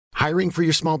Hiring for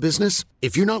your small business?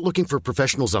 If you're not looking for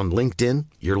professionals on LinkedIn,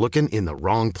 you're looking in the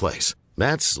wrong place.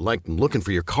 That's like looking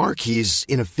for your car keys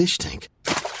in a fish tank.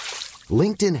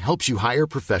 LinkedIn helps you hire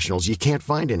professionals you can't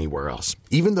find anywhere else,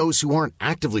 even those who aren't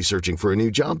actively searching for a new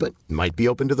job but might be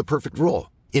open to the perfect role.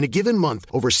 In a given month,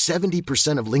 over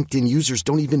 70% of LinkedIn users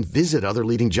don't even visit other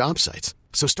leading job sites.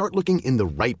 So start looking in the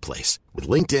right place. With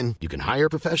LinkedIn, you can hire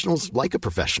professionals like a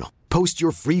professional. Post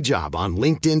your free job on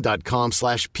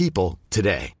linkedin.com/people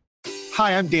today.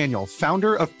 Hi, I'm Daniel,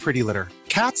 founder of Pretty Litter.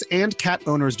 Cats and cat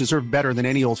owners deserve better than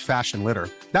any old-fashioned litter.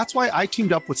 That's why I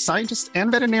teamed up with scientists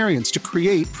and veterinarians to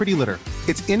create Pretty Litter.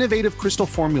 Its innovative crystal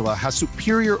formula has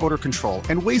superior odor control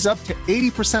and weighs up to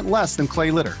 80% less than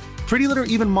clay litter. Pretty Litter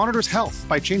even monitors health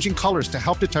by changing colors to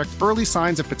help detect early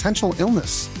signs of potential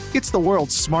illness. It's the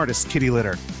world's smartest kitty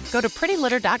litter. Go to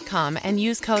prettylitter.com and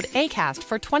use code ACAST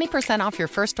for 20% off your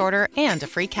first order and a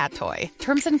free cat toy.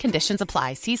 Terms and conditions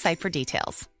apply. See site for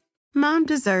details. Mom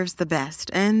deserves the best,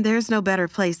 and there's no better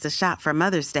place to shop for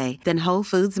Mother's Day than Whole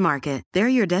Foods Market. They're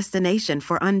your destination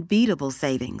for unbeatable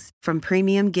savings, from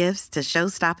premium gifts to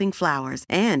show-stopping flowers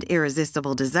and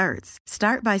irresistible desserts.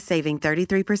 Start by saving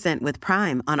 33% with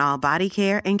Prime on all body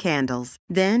care and candles.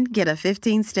 Then get a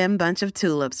 15-stem bunch of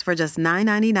tulips for just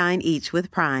 $9.99 each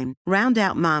with Prime. Round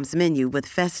out Mom's menu with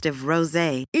festive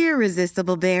rosé,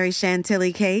 irresistible berry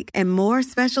chantilly cake, and more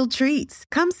special treats.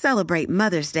 Come celebrate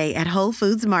Mother's Day at Whole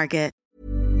Foods Market.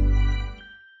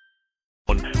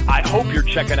 I hope you're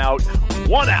checking out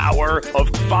 1 hour of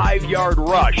 5 Yard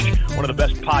Rush, one of the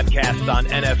best podcasts on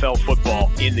NFL football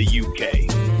in the UK.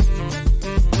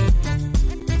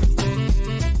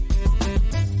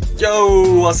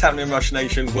 Yo, what's happening, Rush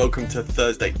Nation? Welcome to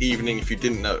Thursday evening. If you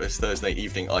didn't notice, Thursday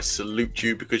evening, I salute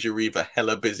you because you're either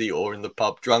hella busy or in the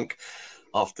pub drunk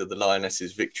after the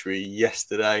Lionesses' victory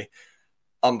yesterday.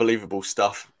 Unbelievable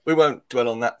stuff. We won't dwell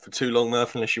on that for too long,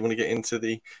 Murf, unless you want to get into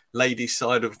the ladies'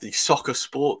 side of the soccer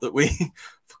sport that we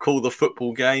call the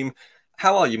football game.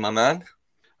 How are you, my man?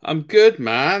 I'm good,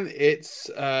 man.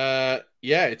 It's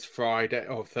Friday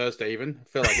or Thursday even. I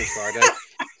feel like it's Friday.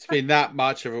 It's been that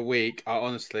much of a week.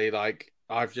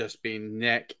 I've just been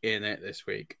neck in it this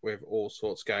week with all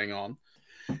sorts going on.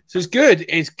 So it's good.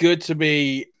 It's good to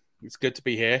be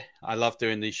here. I love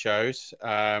doing these shows.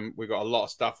 We've got a lot of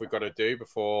stuff we've got to do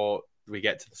before we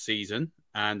get to the season,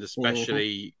 and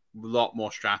especially a lot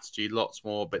more strategy, lots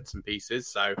more bits and pieces.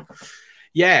 So,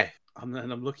 yeah, I'm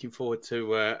looking forward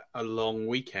to a long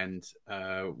weekend,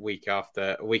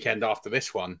 weekend after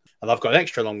this one. And I've got an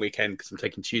extra long weekend because I'm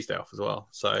taking Tuesday off as well.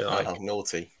 So,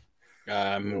 naughty.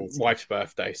 Wife's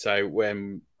birthday. So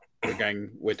when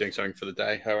we're doing something for the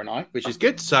day, her and I, which is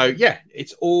good. So yeah,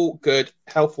 it's all good.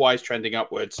 Health-wise, trending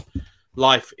upwards.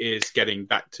 Life is getting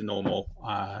back to normal.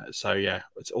 So yeah,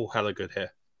 it's all hella good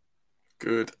here.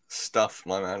 Good stuff,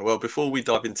 my man. Well, before we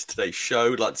dive into today's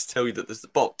show, I'd like to tell you that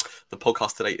the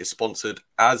podcast today is sponsored,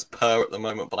 as per at the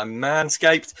moment, by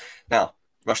Manscaped. Now,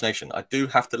 Rush Nation, I do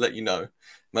have to let you know,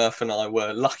 Murf and I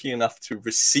were lucky enough to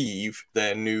receive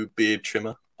their new beard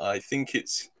trimmer. I think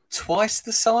it's twice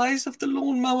the size of the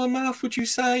lawnmower, Murf, would you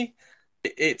say?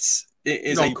 It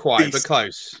is not quite, but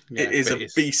close. Yeah, it is a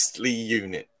beastly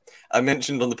unit. I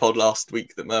mentioned on the pod last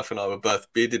week that Murf and I were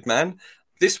both bearded man.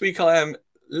 This week I am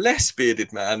less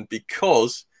bearded man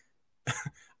because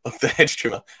of the hedge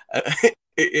trimmer.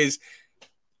 It's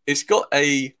got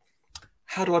a,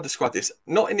 how do I describe this?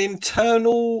 Not an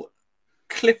internal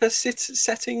clipper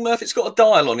setting, Murf. It's got a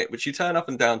dial on it which you turn up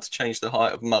and down to change the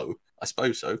height of mow. I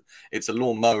suppose so. It's a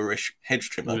lawnmower-ish hedge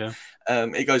trimmer. Yeah.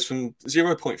 It goes from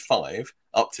 0.5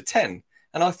 up to 10.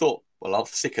 And I thought, well, I'll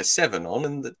stick a 7 on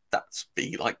and that's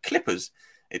be like clippers.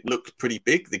 It looked pretty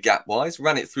big, the gap-wise.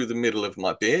 Ran it through the middle of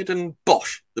my beard and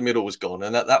bosh, the middle was gone.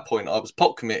 And at that point, I was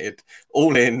pot committed,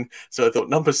 all in. So I thought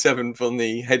number 7 from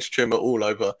the hedge trimmer all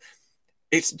over.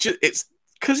 It's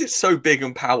because it's so big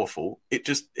and powerful, it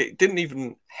didn't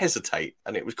even hesitate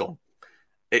and it was gone.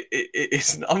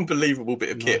 It's an unbelievable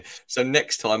bit of kit. So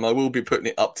next time I will be putting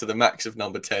it up to the max of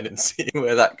number 10 and seeing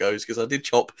where that goes, because I did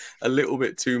chop a little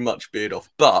bit too much beard off.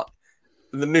 But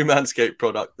the new Manscaped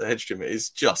product, the hedge trimmer, is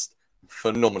just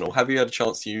phenomenal. Have you had a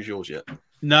chance to use yours yet?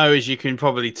 No, as you can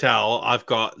probably tell,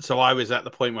 I was at the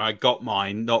point where I got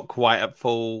mine, not quite at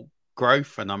full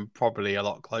growth, and I'm probably a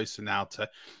lot closer now to.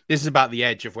 This is about the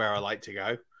edge of where I like to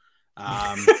go.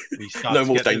 No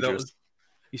more dangerous.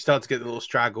 You start to get the little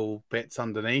straggle bits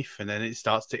underneath, and then it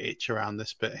starts to itch around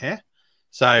this bit here.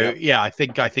 So yeah, I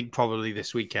think probably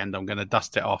this weekend I'm going to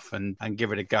dust it off and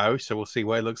give it a go. So we'll see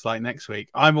what it looks like next week.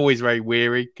 I'm always very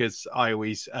weary because I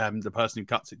always the person who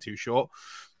cuts it too short.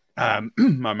 I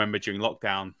remember during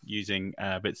lockdown using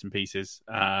bits and pieces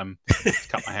to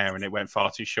cut my hair, and it went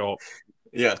far too short.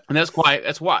 Yeah, and that's why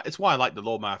I like the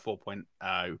Lawnmower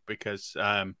 4.0 because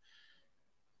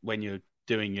when you're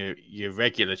doing your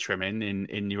regular trimming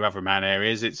in your other man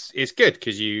areas, it's good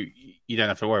because you don't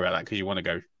have to worry about that because you want to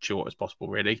go short as possible,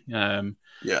 really. Yeah.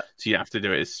 So you don't have to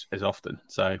do it as often.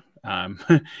 So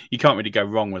you can't really go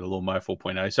wrong with a Lawnmower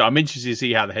 4.0. So I'm interested to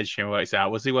see how the hedge trimmer works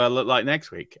out. We'll see what it'll look like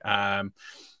next week. And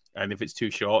if it's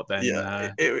too short, then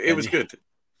it was good.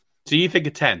 So you think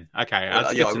a 10? Okay,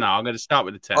 that's good to know. I'm going to start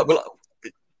with a 10.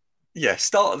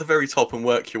 Start at the very top and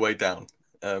work your way down.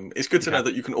 It's good to know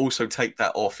that you can also take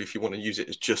that off if you want to use it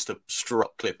as just a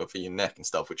strut clipper for your neck and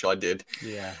stuff, which I did.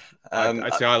 Yeah,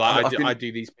 I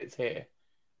do these bits here.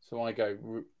 So I go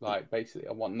like basically,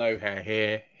 I want no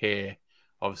hair here,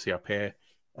 obviously up here,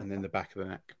 and then the back of the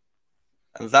neck.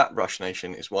 And that, Rush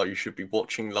Nation, is why you should be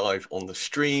watching live on the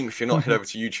stream. If you're not, head over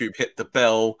to YouTube, hit the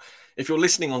bell. If you're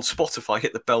listening on Spotify,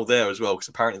 hit the bell there as well, because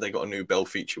apparently they got a new bell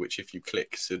feature, which if you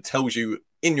click, so it tells you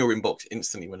in your inbox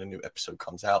instantly when a new episode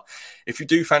comes out. If you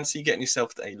do fancy getting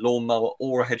yourself a lawnmower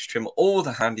or a hedge trimmer or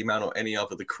the Handyman or any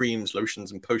other, the creams,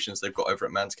 lotions and potions they've got over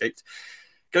at Manscaped,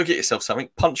 go get yourself something.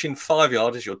 Punch in 5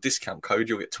 yard as your discount code.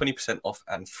 You'll get 20% off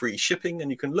and free shipping. And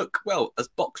you can look, well, as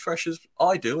box fresh as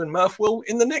I do and Murf will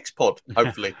in the next pod.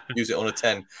 Hopefully, use it on a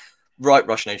 10. Right,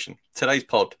 Rush Nation. Today's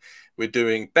pod, we're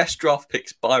doing best draft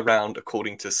picks by round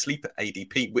according to Sleeper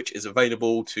ADP, which is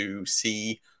available to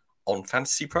see on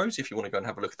Fantasy Pros if you want to go and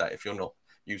have a look at that if you're not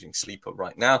using Sleeper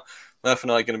right now. Murf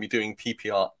and I are going to be doing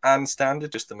PPR and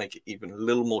Standard just to make it even a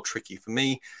little more tricky for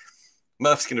me.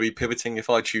 Murph's going to be pivoting. If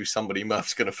I choose somebody,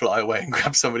 Murph's going to fly away and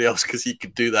grab somebody else because he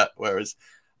could do that, whereas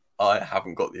I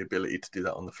haven't got the ability to do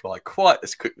that on the fly quite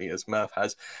as quickly as Murph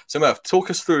has. So, Murph, talk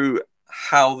us through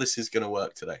how this is going to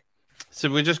work today. So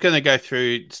we're just going to go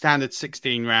through standard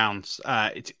 16 rounds.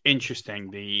 It's interesting.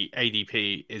 The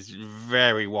ADP is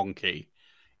very wonky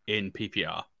in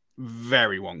PPR.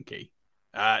 Very wonky.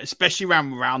 Especially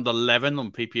around round 11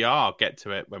 on PPR. I'll get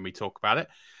to it when we talk about it.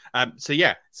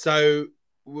 So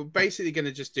we're basically going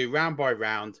to just do round by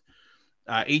round.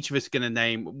 Each of us is going to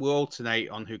name, we'll alternate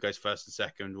on who goes first and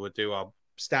second. We'll do our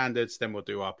standards, then we'll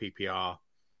do our PPR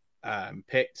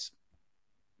picks.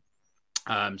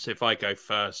 So if I go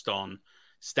first on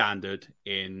standard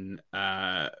in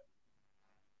round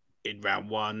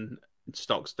one,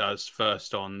 Stocks does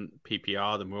first on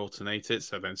PPR, then we'll alternate it.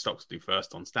 So then Stocks do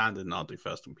first on standard and I'll do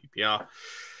first on PPR.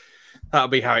 That'll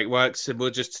be how it works. And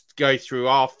we'll just go through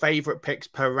our favourite picks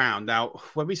per round. Now,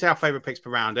 when we say our favourite picks per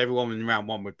round, everyone in round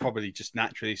one would probably just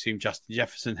naturally assume Justin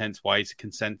Jefferson, hence why he's a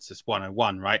consensus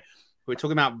 101, right? We're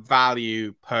talking about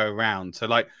value per round. So,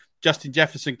 like, Justin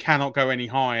Jefferson cannot go any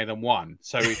higher than one.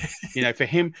 So, for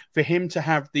him to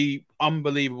have the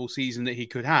unbelievable season that he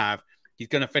could have, he's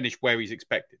going to finish where he's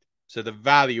expected. So the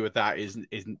value of that isn't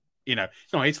it's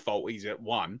not his fault he's at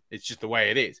one. It's just the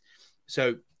way it is.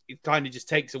 So it kind of just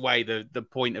takes away the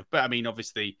point of, but I mean,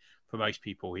 obviously for most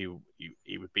people, he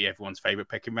would be everyone's favorite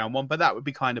pick in round one, but that would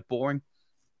be kind of boring.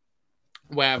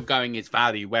 Where I'm going is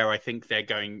value, where I think they're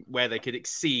going, where they could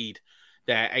exceed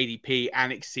their ADP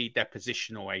and exceed their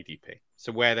positional ADP.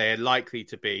 So where they're likely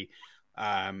to be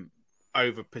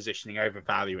over positioning,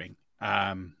 overvaluing,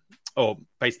 or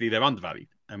basically they're undervalued,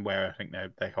 and where I think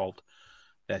they hold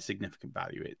their significant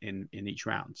value in each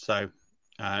round. So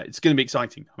it's going to be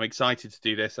exciting. I'm excited to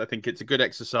do this. I think it's a good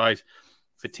exercise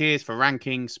for tiers, for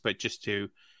rankings, but just to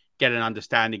get an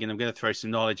understanding. And I'm going to throw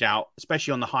some knowledge out,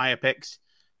 especially on the higher picks,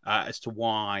 as to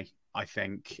why I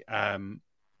think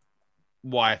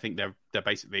they're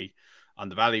basically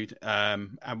undervalued.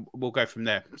 And we'll go from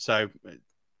there. So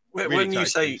when you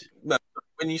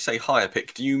say higher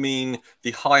pick, do you mean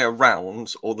the higher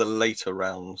rounds or the later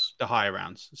rounds? The higher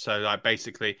rounds. So like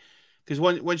basically, because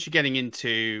once you're getting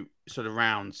into sort of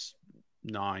rounds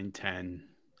 9, 10,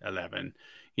 11,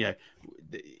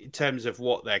 in terms of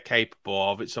what they're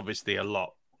capable of, it's obviously a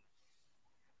lot.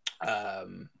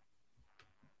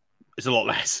 It's a lot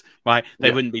less, right?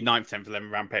 They wouldn't be 9th, 10th,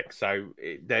 11th round picks. So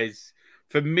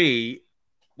for me,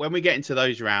 when we get into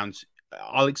those rounds,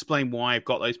 I'll explain why I've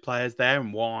got those players there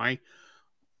and why,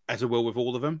 as I will with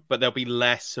all of them, but there'll be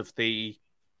less of the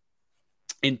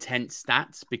intense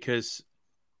stats because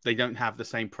they don't have the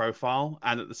same profile.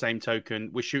 And at the same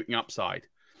token, we're shooting upside.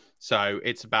 So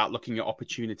it's about looking at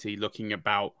opportunity, looking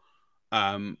about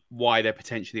why they're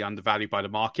potentially undervalued by the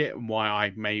market and why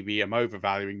I maybe am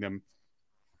overvaluing them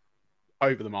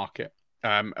over the market,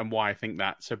 and why I think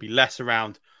that. So it'd be less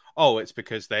around, it's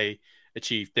because they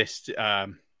achieved this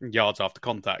yards after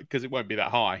contact, because it won't be that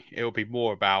high. It will be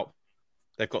more about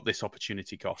they've got this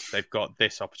opportunity cost. They've got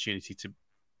this opportunity to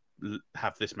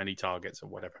have this many targets or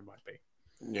whatever it might be.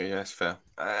 Yeah, that's fair.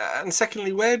 And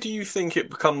secondly, where do you think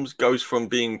it goes from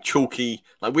being chalky?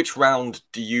 Like, which round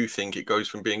do you think it goes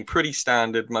from being pretty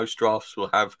standard? Most drafts will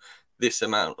have this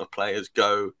amount of players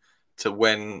go to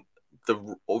when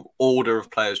the order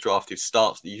of players drafted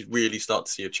starts. You really start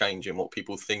to see a change in what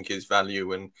people think is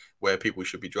value and where people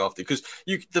should be drafted. Because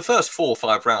the first 4 or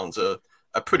 5 rounds are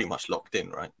pretty much locked in,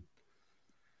 right?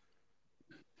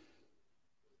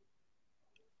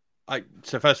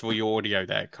 So first of all, your audio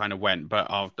there kind of went, but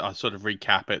I'll sort of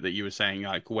recap it that you were saying,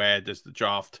 like, where does the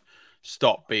draft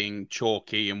stop being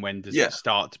chalky and when does it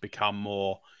start to become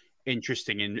more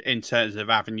interesting in terms of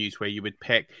avenues where you would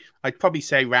pick? I'd probably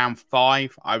say round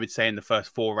 5. I would say in the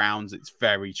first 4 rounds, it's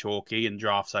very chalky in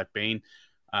drafts I've been.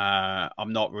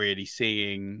 I'm not really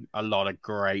seeing a lot of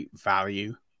great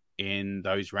value in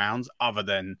those rounds other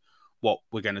than what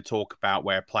we're going to talk about,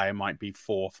 where a player might be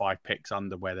 4 or 5 picks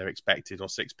under where they're expected or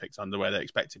 6 picks under where they're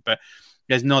expected. But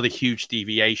there's not a huge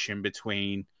deviation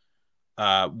between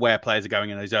where players are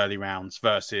going in those early rounds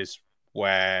versus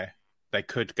where they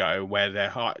could go, where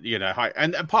they're high, high.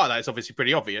 And part of that is obviously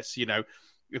pretty obvious.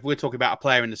 If we're talking about a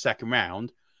player in the second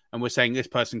round and we're saying this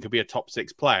person could be a top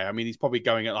 6 player, I mean, he's probably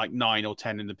going at like 9 or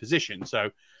 10 in the position.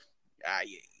 So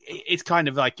it's kind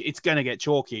of like it's going to get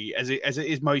chalky as it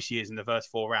is most years in the first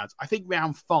 4 rounds. I think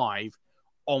round 5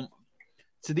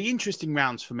 so the interesting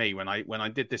rounds for me when I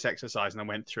did this exercise and I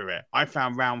went through it, I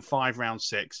found round 5, round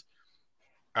 6.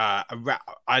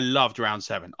 I loved round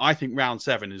 7. I think round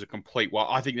 7 is a complete.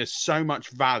 I think there's so much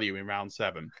value in round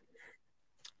 7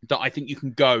 that I think you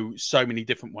can go so many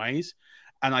different ways,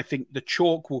 and I think the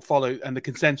chalk will follow, and the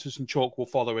consensus and chalk will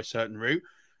follow a certain route,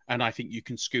 and I think you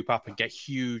can scoop up and get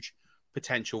huge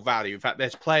potential value. In fact,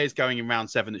 there's players going in round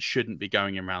 7 that shouldn't be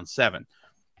going in round 7.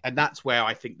 And that's where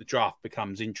I think the draft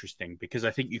becomes interesting, because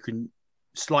I think you can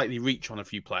slightly reach on a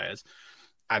few players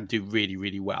and do really,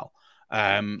 really well.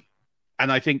 And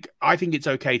I think it's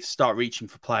okay to start reaching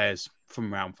for players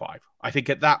from round 5. I think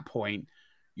at that point,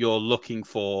 you're looking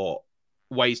for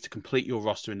ways to complete your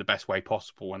roster in the best way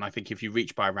possible. And I think if you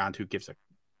reach by a round, who gives a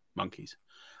monkeys?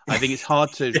 I think it's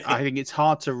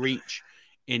hard to reach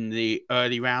in the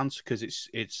early rounds because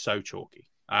it's so chalky.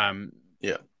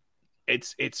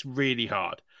 It's really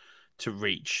hard to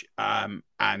reach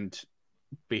and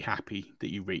be happy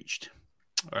that you reached.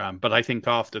 But I think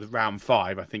after the round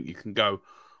 5, I think you can go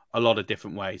a lot of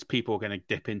different ways. People are going to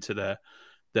dip into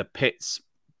the Pitts,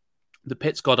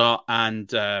 Goddard, and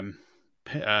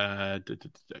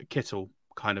Kittle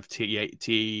kind of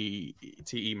TE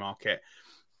market,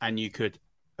 and you could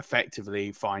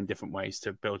effectively find different ways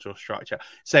to build your structure.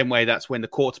 Same way, that's when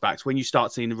when you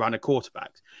start seeing the runner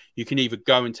quarterbacks, you can either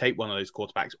go and take one of those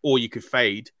quarterbacks, or you could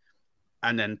fade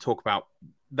and then talk about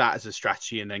that as a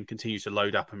strategy and then continue to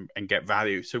load up and get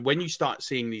value. So when you start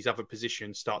seeing these other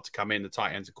positions start to come in, the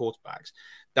tight ends and quarterbacks,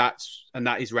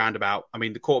 that is roundabout. I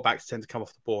mean, the quarterbacks tend to come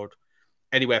off the board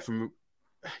anywhere from,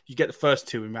 you get the first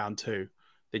 2 in round 2,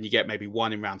 then you get maybe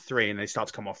 1 in round 3, and they start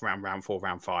to come off around round 4,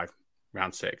 round 5,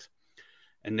 round 6.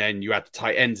 And then you add the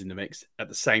tight ends in the mix at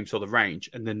the same sort of range.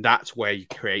 And then that's where you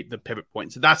create the pivot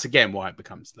point. So that's, again, why it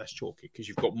becomes less chalky, because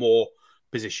you've got more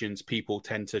positions. People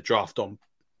tend to draft on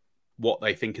what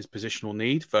they think is positional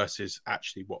need versus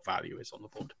actually what value is on the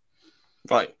board.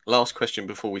 Right. Last question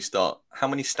before we start. How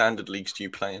many standard leagues do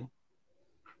you play in?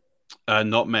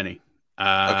 Not many.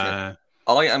 Okay.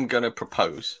 I am going to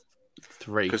propose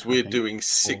 3 because we're doing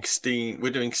 16.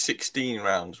 We're doing 16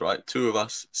 rounds, right? 2 of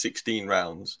us, 16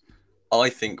 rounds. I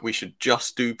think we should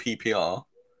just do PPR,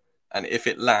 and if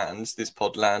it lands, this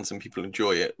pod lands and people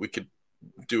enjoy it, we could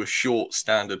do a short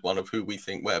standard one of who we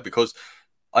think where, because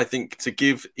I think to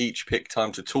give each pick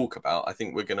time to talk about, I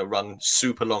think we're going to run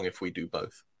super long if we do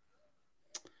both.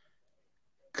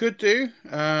 Could do.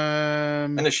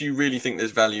 Unless you really think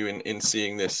there's value in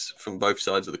seeing this from both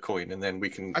sides of the coin, and then we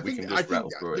can just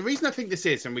rattle through it. The reason I think this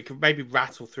is, and we can maybe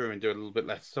rattle through and do a little bit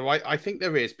less. So I think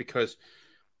there is, because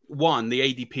one, the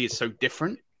ADP is so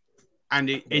different, and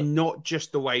in not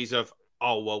just the ways of,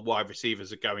 wide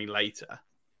receivers are going later,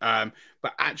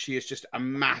 but actually it's just a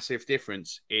massive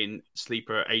difference in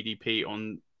sleeper ADP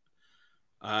on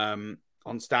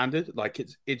standard. Like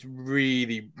it's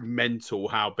really mental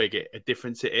how big a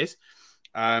difference it is.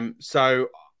 So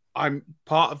I'm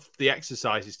part of the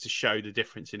exercise is to show the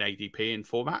difference in ADP in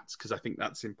formats, because I think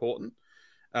that's important.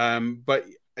 But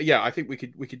yeah, I think we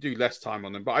could do less time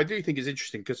on them. But I do think it's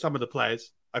interesting because some of the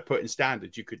players I put in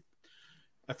standard, you could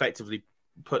effectively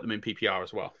put them in PPR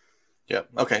as well. Yeah.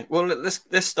 Okay. Well,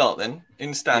 let's start then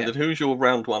in standard. Yeah. Who's your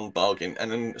round 1 bargain?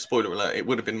 And then, spoiler alert, it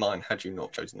would have been mine had you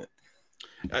not chosen it.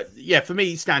 Yeah, for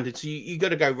me, standard. So you got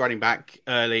to go running back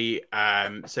early.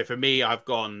 So for me, I've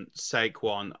gone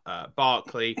Saquon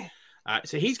Barkley.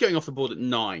 So he's going off the board at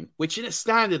 9, which in a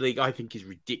standard league I think is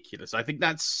ridiculous. I think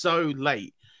that's so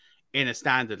late in a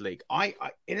standard league.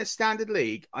 In a standard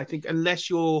league, I think unless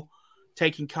you're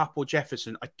taking Cup or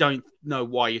Jefferson, I don't know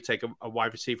why you take a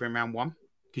wide receiver in round 1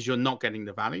 because you're not getting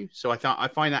the value. So I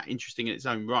find that interesting in its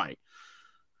own right.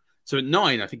 So at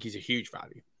 9, I think he's a huge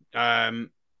value.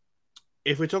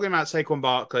 If we're talking about Saquon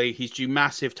Barkley, he's due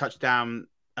massive touchdown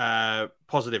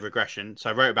positive regression. So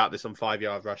I wrote about this on 5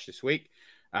 Yard Rush this week.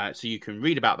 So you can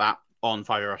read about that on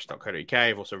 5yardrush.co.uk.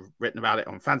 I've also written about it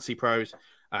on Fantasy Pros,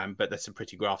 but there's some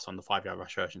pretty graphs on the 5 Yard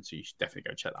Rush version, so you should definitely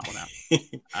go check that one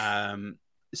out.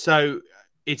 So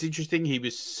it's interesting. He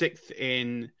was 6th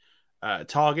in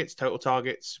total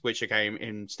targets, which again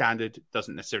in standard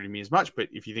doesn't necessarily mean as much, but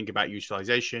if you think about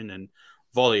utilization and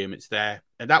volume, it's there,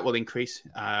 and that will increase.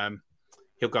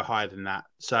 He'll go higher than that.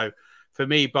 So for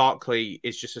me, Barkley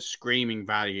is just a screaming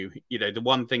value. You know, the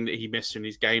one thing that he missed in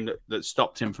his game that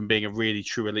stopped him from being a really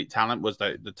true elite talent was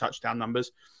the touchdown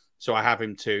numbers. So I have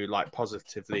him to like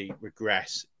positively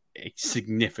regress a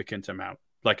significant amount,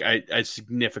 like a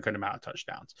significant amount of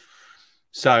touchdowns.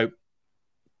 So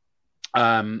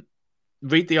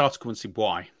read the article and see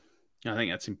why. I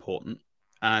think that's important.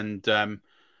 And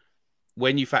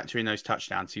when you factor in those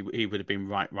touchdowns, he would have been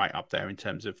right up there in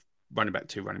terms of running back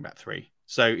 2, running back 3.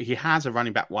 So he has a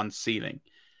running back 1 ceiling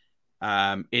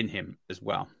in him as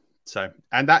well. So,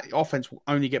 and that offense will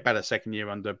only get better second year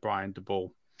under Brian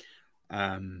DeBall.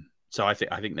 So I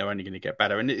think they're only going to get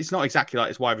better, and it's not exactly like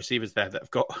his wide receivers there that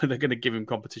they're going to give him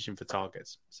competition for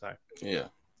targets. So yeah,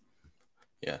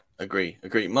 agree.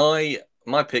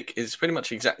 My pick is pretty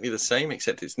much exactly the same,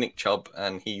 except it's Nick Chubb,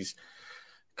 and he's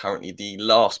currently the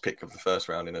last pick of the first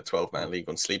round in a 12-man league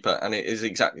on Sleeper, and it is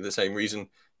exactly the same reason.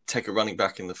 Take a running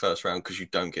back in the first round because you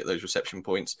don't get those reception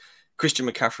points. Christian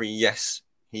McCaffrey, yes,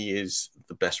 he is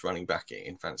the best running back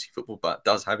in fantasy football, but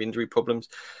does have injury problems.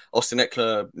 Austin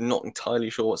Eckler, not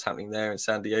entirely sure what's happening there in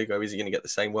San Diego. Is he going to get the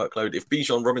same workload? If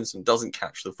Bijan Robinson doesn't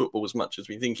catch the football as much as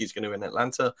we think he's going to in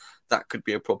Atlanta, that could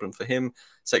be a problem for him.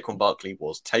 Saquon Barkley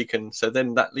was taken. So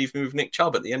then that leaves me with Nick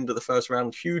Chubb at the end of the first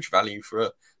round. Huge value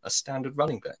for a standard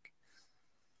running back.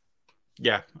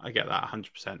 Yeah, I get that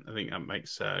 100%. I think that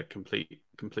makes complete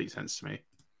sense to me.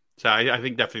 So I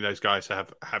think definitely those guys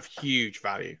have huge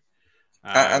value.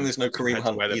 And there's no Kareem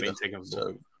Hunt either.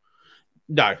 So...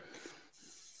 No.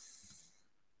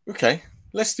 Okay,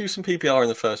 let's do some PPR in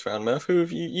the first round, Murf. Who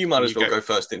have you? You might as well go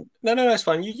first in. No, it's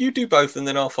fine. You do both, and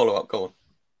then I'll follow up. Go on.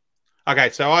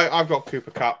 Okay, so I've got Cooper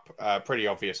Kupp, pretty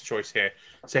obvious choice here.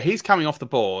 So he's coming off the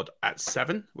board at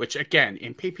 7, which again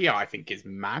in PPR I think is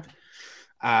mad.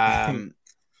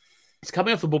 It's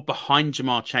coming off the board behind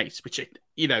Jamar Chase, which,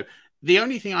 you know, the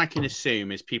only thing I can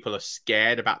assume is people are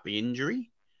scared about the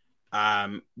injury,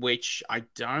 which I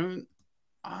don't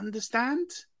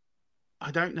understand. I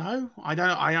don't know. I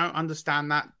don't understand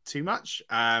that too much.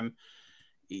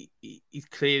 He's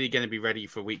clearly going to be ready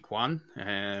for week 1,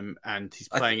 and he's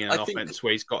playing in an offense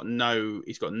where he's got no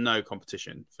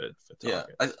competition for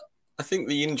targets. Yeah, I think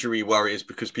the injury worry is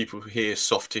because people hear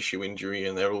soft tissue injury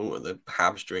and they're all at the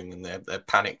hamstring and they're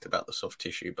panicked about the soft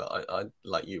tissue. But I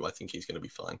like you, I think he's going to be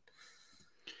fine.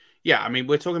 Yeah, I mean,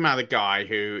 we're talking about a guy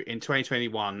who in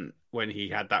 2021, when he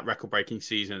had that record-breaking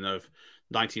season of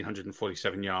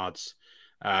 1,947 yards,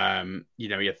 he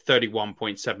had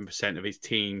 31.7% of his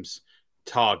team's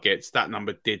targets. That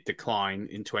number did decline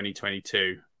in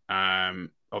 2022.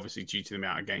 Obviously due to the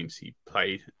amount of games he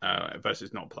played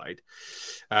versus not played.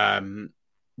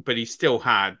 But he still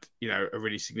had, a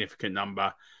really significant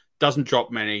number. Doesn't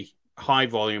drop many, high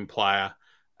volume player.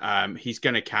 He's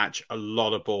going to catch a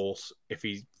lot of balls if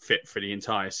he's fit for the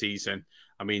entire season.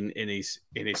 I mean, in his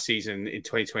season in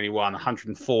 2021,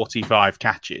 145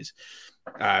 catches,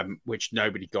 which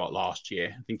nobody got last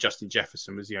year. I think Justin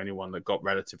Jefferson was the only one that got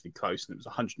relatively close, and it was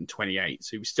 128. So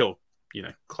he was still,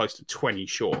 close to 20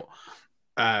 short.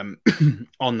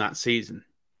 On that season.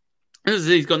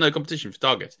 He's got no competition for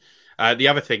targets. The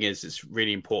other thing it's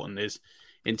really important is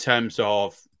in terms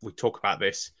of, we talk about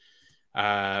this,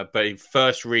 but in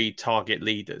first read target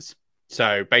leaders.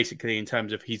 So basically in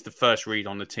terms of he's the first read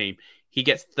on the team, he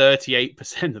gets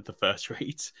 38% of the first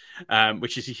reads,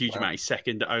 which is a huge amount. He's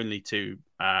second only to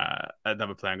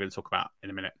another player I'm going to talk about in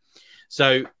a minute.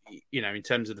 So, in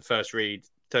terms of the first read,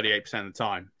 38% of the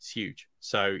time, it's huge.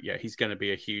 So yeah, he's going to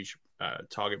be a huge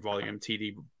target volume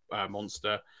TD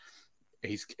monster.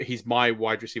 He's my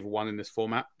wide receiver 1 in this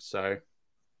format, so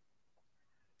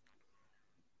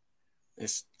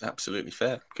it's absolutely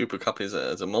fair. Cooper Kupp is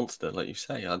a monster, like you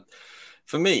say.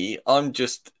 For me, I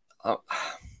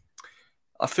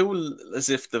feel as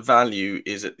if the value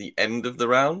is at the end of the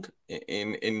round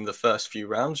in the first few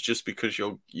rounds, just because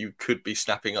you could be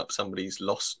snapping up somebody's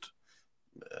lost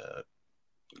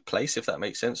place, if that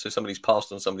makes sense. So somebody's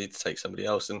passed on somebody to take somebody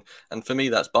else, and for me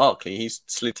that's Barkley. He's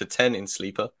slid to 10 in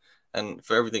sleeper, and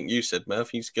for everything you said,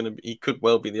 Murph, he could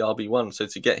well be the RB1. So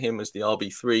to get him as the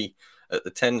RB3 at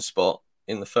the 10 spot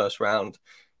in the first round,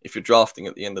 if you're drafting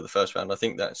at the end of the first round, I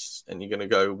think and you're going to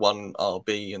go one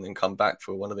RB and then come back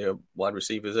for one of the wide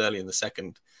receivers early in the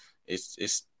second,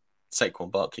 it's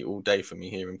Saquon Barkley all day for me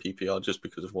here in PPR, just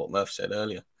because of what Murph said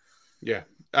earlier. Yeah,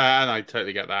 and I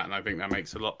totally get that, and I think that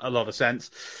makes a lot of sense.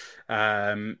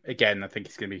 Again, I think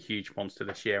he's going to be a huge monster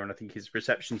this year, and I think his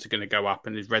receptions are going to go up,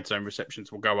 and his red zone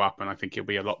receptions will go up, and I think he'll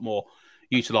be a lot more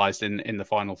utilised in the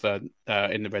final third,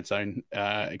 in the red zone,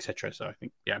 etc. So I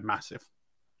think, yeah, massive.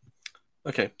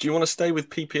 Okay, do you want to stay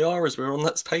with PPR as we're on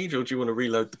that page, or do you want to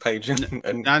reload the page? No.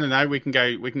 We can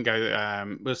go.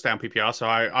 We'll stay on PPR. So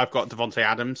I've got Devontae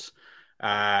Adams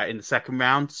in the second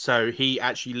round. So he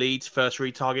actually leads first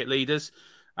retarget leaders,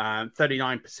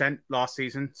 39% last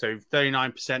season. So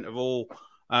 39% of all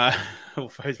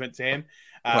those went to him.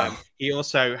 Wow. He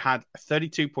also had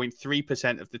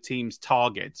 32.3% of the team's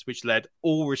targets, which led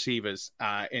all receivers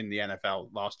in the NFL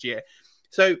last year.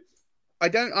 So I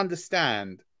don't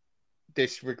understand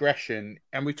this regression,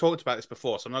 and we've talked about this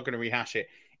before, so I'm not going to rehash it,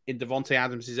 in Devontae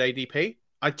Adams' ADP.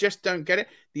 I just don't get it.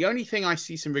 The only thing I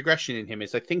see some regression in him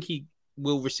is I think he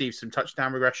will receive some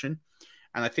touchdown regression,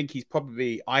 and I think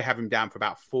I have him down for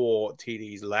about 4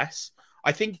 TDs less.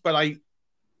 I think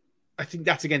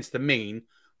that's against the mean,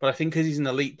 but I think because he's an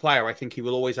elite player, I think he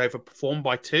will always overperform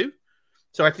by 2.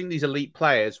 So I think these elite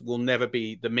players will never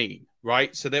be the mean,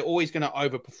 right? So they're always going to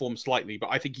overperform slightly, but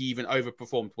I think he even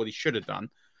overperformed what he should have done.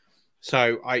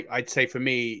 So I'd say for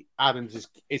me, Adams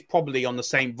is probably on the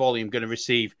same volume going to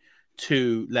receive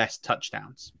 2 less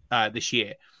touchdowns this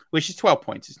year, which is 12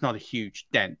 points. It's not a huge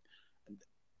dent.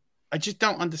 I just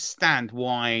don't understand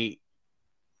why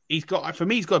he's got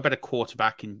a better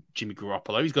quarterback in Jimmy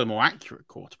Garoppolo. He's got a more accurate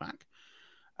quarterback.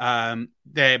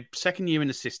 Their second year in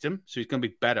the system, so he's going to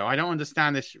be better. I don't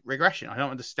understand this regression. I don't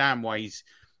understand why he's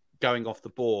going off the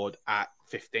board at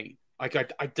 15.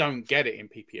 Like, I don't get it in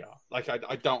PPR. Like,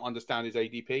 I don't understand his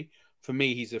ADP. For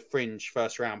me, he's a fringe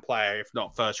first-round player, if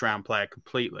not first-round player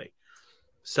completely.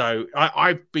 So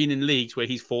I've been in leagues where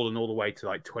he's fallen all the way to,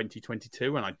 like,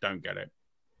 2022, and I don't get it.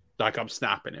 Like, I'm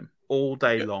snapping him. All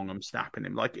day long, I'm snapping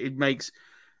him. Like, it makes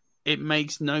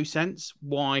no sense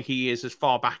why he is as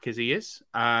far back as he is.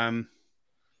 I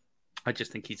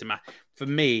just think he's for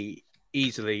me,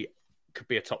 easily could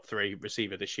be a top 3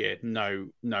 receiver this year.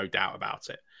 No doubt about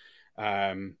it.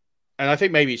 And I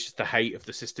think maybe it's just the hate of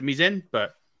the system he's in,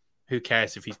 but who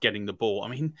cares if he's getting the ball? I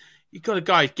mean, you've got a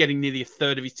guy getting nearly a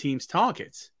third of his team's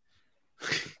targets.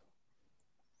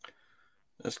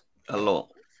 That's a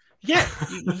lot. Yeah,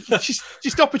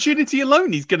 just opportunity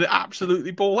alone, he's going to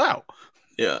absolutely ball out.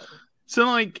 Yeah. So,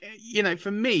 like, for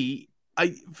me,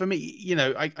 I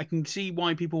can see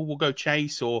why people will go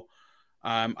Chase, or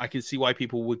I can see why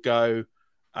people would go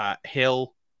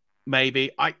Hill.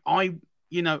 Maybe I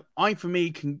for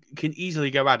me can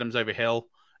easily go Adams over Hill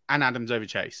and Adams over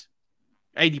Chase.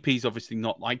 ADP is obviously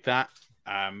not like that,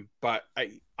 but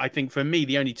I think for me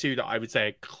the only 2 that I would say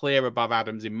are clear above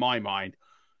Adams in my mind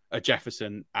are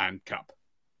Jefferson and Kupp.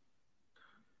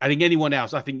 I think anyone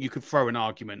else, I think you could throw an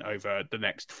argument over the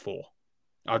next 4,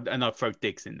 and I'll throw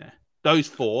Diggs in there. Those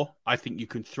 4, I think you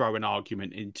can throw an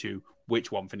argument into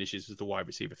which one finishes as the wide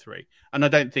receiver 3, and I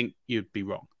don't think you'd be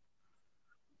wrong.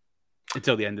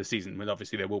 Until the end of the season, when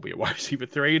obviously there will be a wide receiver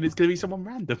 3 and it's going to be someone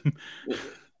random.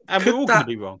 And we're all going to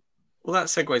be wrong. Well, that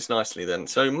segues nicely then.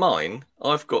 So mine,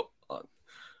 I've got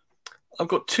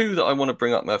 2 that I want to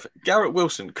bring up, Murph. Garrett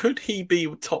Wilson, could he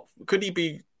be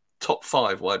top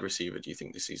 5 wide receiver, do you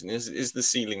think, this season? Is the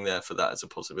ceiling there for that as a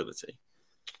possibility?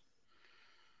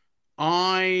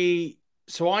 I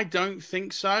don't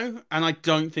think so. And I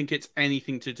don't think it's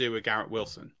anything to do with Garrett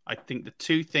Wilson. I think the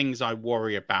 2 things I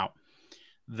worry about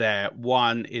there,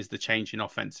 1 is the change in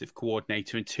offensive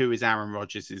coordinator, and 2 is Aaron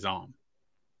Rodgers' arm.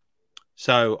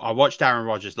 So I watched Aaron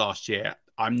Rodgers last year.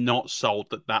 I'm not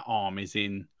sold that arm is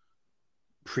in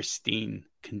pristine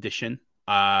condition.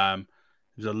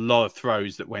 There's a lot of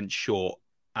throws that went short,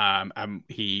 and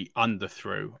he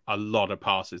underthrew a lot of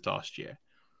passes last year.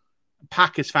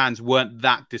 Packers fans weren't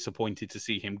that disappointed to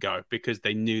see him go because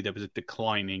they knew there was a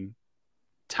declining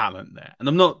talent there.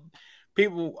 And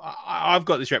I've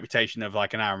got this reputation of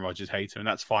like an Aaron Rodgers hater, and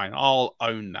that's fine. I'll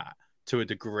own that to a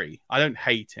degree. I don't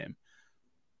hate him,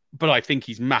 but I think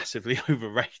he's massively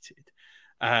overrated.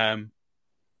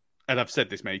 and I've said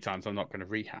this many times, I'm not going to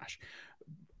rehash.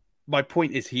 My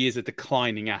point is he is a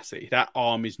declining asset. That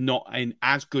arm is not in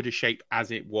as good a shape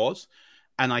as it was.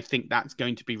 And I think that's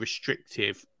going to be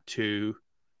restrictive to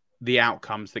the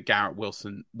outcomes that Garrett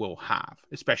Wilson will have,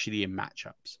 especially in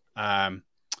matchups. And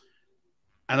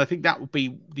I think that would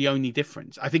be the only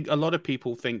difference. I think a lot of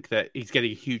people think that he's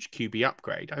getting a huge QB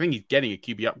upgrade. I think he's getting a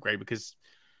QB upgrade because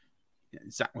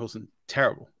Zach Wilson,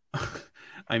 terrible.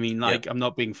 I mean, I'm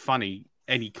not being funny.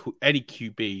 Any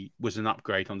QB was an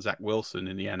upgrade on Zach Wilson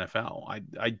in the NFL.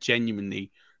 I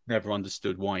genuinely never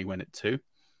understood why he went at 2.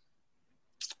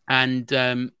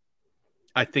 And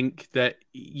I think that,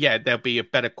 there'll be a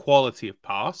better quality of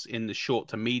pass in the short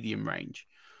to medium range.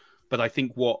 But I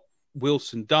think what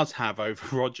Wilson does have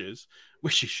over Rodgers,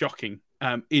 which is shocking,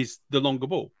 is the longer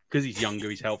ball. Because he's younger,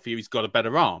 he's healthier, he's got a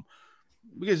better arm.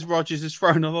 Because Rodgers has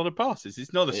thrown a lot of passes.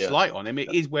 It's not a slight on him.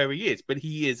 It is where he is. But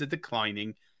he is a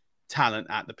declining talent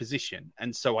at the position.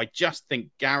 And so I just think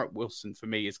Garrett Wilson, for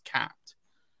me, is capped.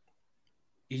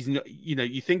 He's not,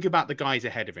 you think about the guys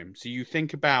ahead of him. So you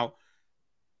think about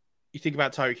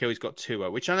Tyreek Hill, he's got Tua,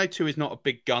 which I know Tua is not a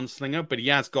big gunslinger, but he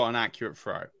has got an accurate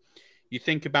throw. You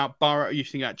think about Burrow, you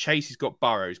think about Chase, he's got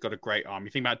Burrow, he's got a great arm.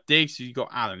 You think about Diggs, he's got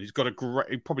Allen, he's got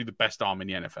probably the best arm in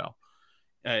the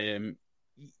NFL.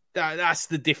 That's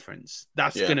the difference.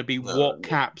 That's going to be what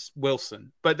caps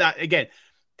Wilson. But that, again,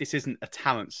 this isn't a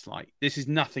talent slight. This is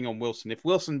nothing on Wilson. If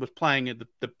Wilson was playing at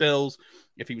the Bills,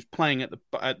 if he was playing at the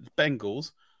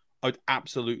Bengals, I'd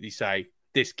absolutely say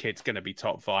this kid's going to be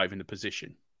top 5 in the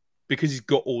position because he's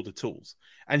got all the tools.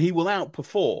 And he will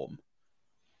outperform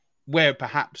where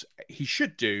perhaps he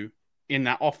should do in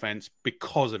that offense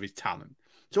because of his talent.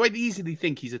 So I'd easily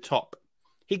think he's a top.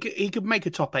 He could make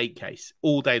a top 8 case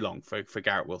all day long for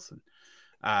Garrett Wilson.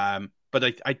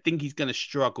 But I think he's going to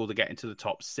struggle to get into the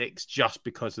top 6 just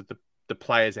because of the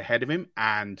players ahead of him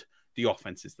and the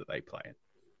offenses that they play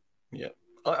in. Yeah.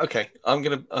 Okay. I'm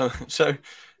going to... so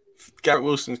Garrett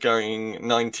Wilson's going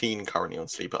 19 currently on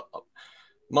Sleeper.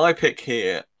 My pick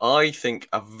here, I think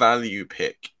a value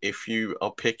pick, if you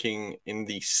are picking in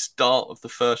the start of the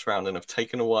first round and have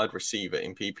taken a wide receiver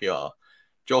in PPR,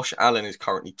 Josh Allen is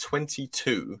currently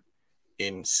 22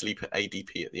 in Sleeper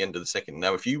ADP at the end of the second.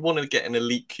 Now, if you want to get an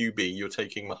elite QB, you're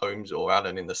taking Mahomes or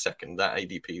Allen in the second. That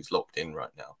ADP is locked in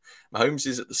right now. Mahomes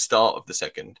is at the start of the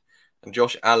second, and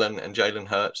Josh Allen and Jalen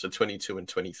Hurts are 22 and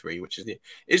 23, which is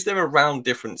Is there a round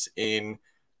difference in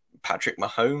Patrick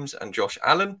Mahomes and Josh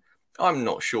Allen? I'm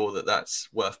not sure that that's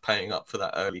worth paying up for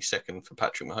that early second for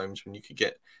Patrick Mahomes when you could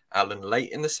get Allen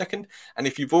late in the second. And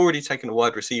if you've already taken a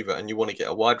wide receiver and you want to get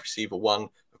a wide receiver 1,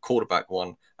 a quarterback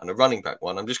 1, and a running back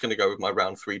 1, I'm just going to go with my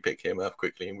round 3 pick here, Murf,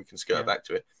 quickly, and we can skirt back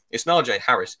to it. It's Najee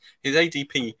Harris. His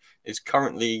ADP is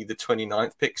currently the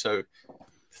 29th pick, so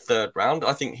third round.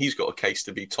 I think he's got a case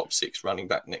to be top 6 running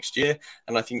back next year.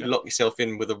 And I think you lock yourself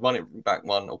in with a running back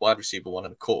 1, a wide receiver 1,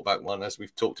 and a quarterback 1, as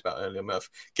we've talked about earlier, Murph,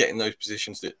 getting those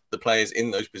positions, that the players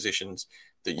in those positions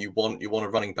that you want. You want a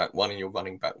running back 1 in your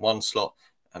running back 1 slot,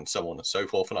 and so on and so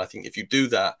forth. And I think if you do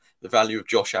that, the value of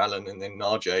Josh Allen and then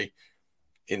Najee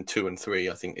in 2 and 3,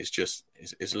 I think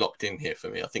is locked in here for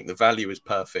me. I think the value is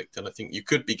perfect. And I think you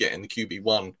could be getting the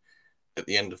QB1 at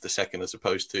the end of the second as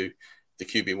opposed to the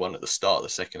QB1 at the start of the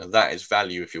second, and that is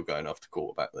value if you're going after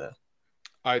quarterback there.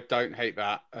 I don't hate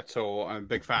that at all. I'm a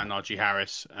big fan of Najee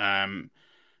Harris.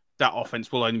 That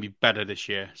offense will only be better this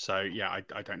year, so yeah,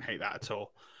 I don't hate that at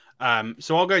all.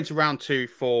 So I'll go into round 2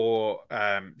 for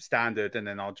standard, and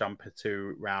then I'll jump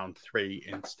into round 3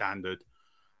 in standard.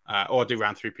 Or I'll do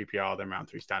round 3 PPR, then round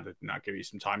 3 standard, and that'll give you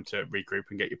some time to regroup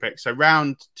and get your pick. So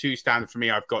round 2 standard for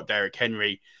me, I've got Derrick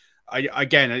Henry.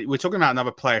 Again, we're talking about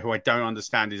another player who I don't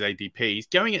understand his ADP. He's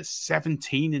going at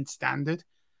 17 in standard,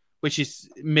 which is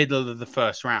middle of the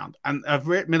first round. And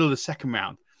middle of the second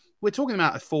round, we're talking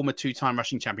about a former 2-time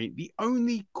rushing champion. The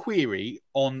only query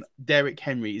on Derrick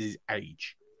Henry is his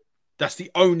age. That's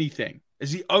the only thing.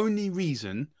 It's the only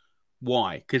reason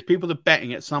why. Because people are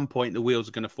betting at some point the wheels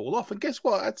are going to fall off. And guess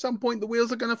what? At some point the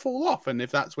wheels are going to fall off. And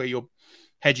if that's where you're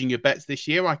hedging your bets this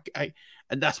year,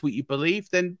 and that's what you believe,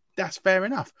 then that's fair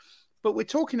enough. But we're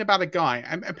talking about a guy,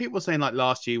 and people are saying like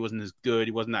last year he wasn't as good,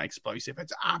 he wasn't that explosive.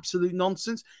 It's absolute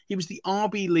nonsense. He was the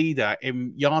RB leader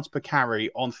in yards per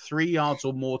carry on 3 yards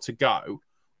or more to go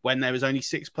when there was only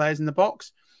 6 players in the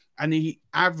box. And he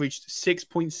averaged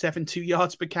 6.72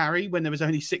 yards per carry when there was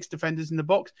only 6 defenders in the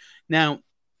box. Now,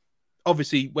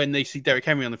 obviously, when they see Derrick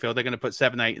Henry on the field, they're going to put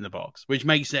 7-8 in the box, which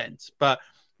makes sense. But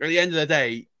at the end of the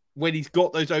day, when he's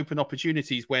got those open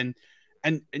opportunities,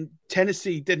 And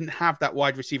Tennessee didn't have that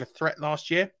wide receiver threat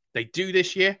last year. They do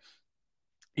this year.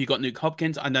 You got Nuke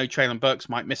Hopkins. I know Traylon Burks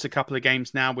might miss a couple of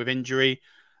games now with injury.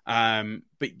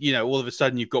 But, all of a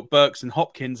sudden you've got Burks and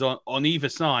Hopkins on either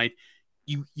side.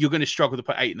 You're going to struggle to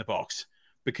put 8 in the box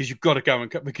because you've got to go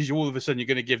because all of a sudden you're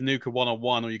going to give Nuka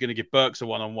one-on-one or you're going to give Burks a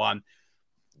one-on-one.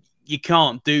 You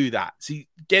can't do that. So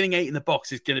getting 8 in the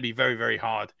box is going to be very, very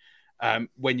hard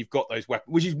when you've got those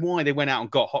weapons, which is why they went out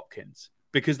and got Hopkins,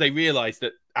 because they realized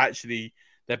that actually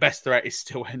their best threat is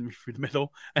still Henry through the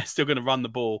middle and still going to run the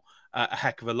ball a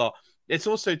heck of a lot. Let's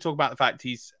also talk about the fact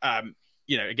he's,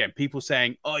 again, people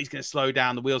saying, he's going to slow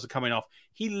down, the wheels are coming off.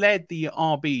 He led the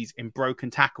RBs in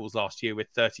broken tackles last year with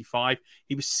 35.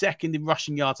 He was second in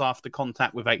rushing yards after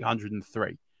contact with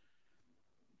 803.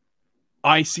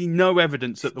 I see no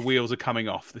evidence that the wheels are coming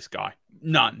off this guy.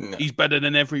 None. No. He's better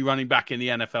than every running back in the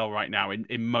NFL right now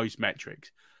in most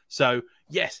metrics. So,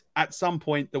 yes, at some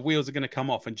point, the wheels are going to come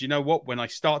off. And do you know what? When I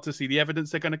start to see the evidence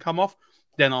they're going to come off,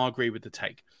 then I'll agree with the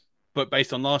take. But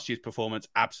based on last year's performance,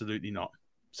 absolutely not.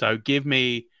 So give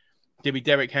me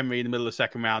Derrick Henry in the middle of the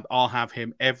second round. I'll have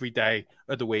him every day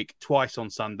of the week, twice on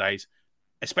Sundays,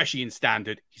 especially in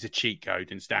standard. He's a cheat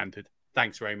code in standard.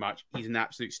 Thanks very much. He's an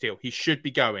absolute steal. He should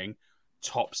be going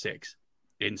top 6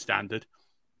 in standard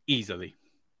easily.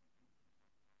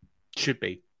 Should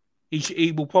be.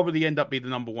 He will probably end up being the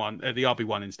number one, the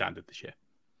RB1 in standard this year.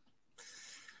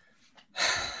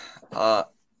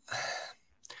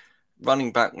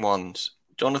 Running back ones.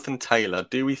 Jonathan Taylor.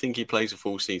 Do we think he plays a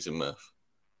full season,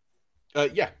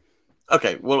 Murf? Yeah.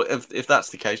 Okay, well, if that's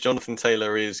the case, Jonathan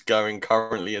Taylor is going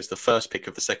currently as the first pick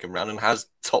of the second round and has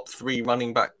top 3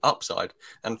 running back upside.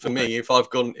 And for me, if I've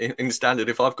gone in standard,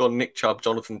 if I've gone Nick Chubb,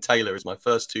 Jonathan Taylor as my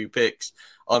first 2 picks,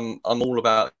 I'm all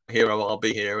about hero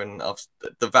RB here, and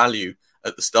the value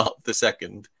at the start of the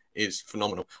second is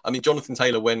phenomenal. I mean, Jonathan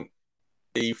Taylor went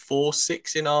the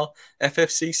 4-6 in our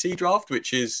FFCC draft,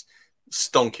 which is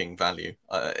stonking value.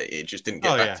 It just didn't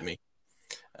get back to me.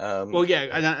 Well, yeah,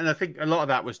 and I think a lot of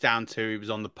that was down to he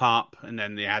was on the PUP, and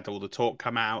then they had all the talk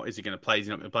come out. Is he going to play? Is he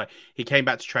not going to play? He came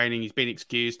back to training. He's been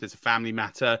excused. There's a family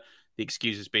matter. The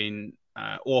excuse has been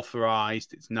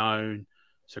authorized. It's known.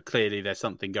 So clearly there's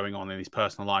something going on in his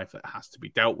personal life that has to be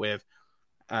dealt with.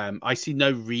 I see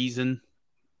no reason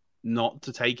not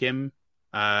to take him.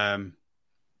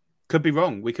 Could be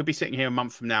wrong. We could be sitting here a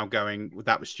month from now going, well,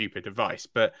 that was stupid advice.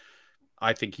 But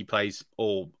I think he plays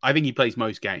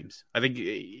most games. I think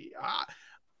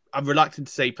I'm reluctant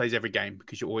to say he plays every game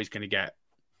because you're always going to get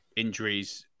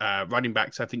injuries. Running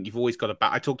backs, I think you've always got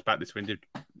I talked about this when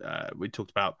we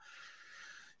talked about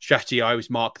strategy. I always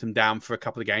mark them down for a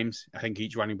couple of games. I think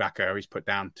each running back I always put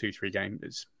down 2-3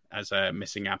 games as a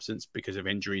missing absence because of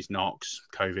injuries, knocks,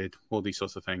 COVID, all these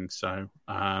sorts of things. So,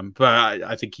 but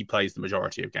I think he plays the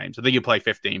majority of games. I think he'll play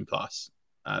 15 plus.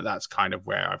 That's kind of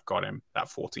where I've got him, that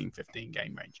 14-15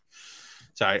 game range.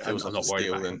 So I'm not worried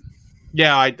about him.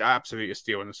 Yeah, I absolutely a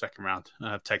steal in the second round.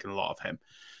 I've taken a lot of him.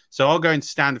 So I'll go into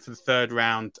standard for the third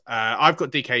round. I've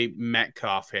got DK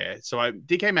Metcalf here. So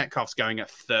DK Metcalf's going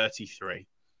at 33.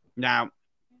 Now,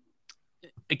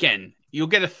 again, you'll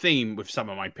get a theme with some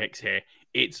of my picks here.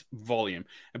 It's volume.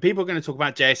 And people are going to talk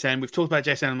about JSN. We've talked about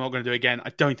JSN. I'm not going to do it again. I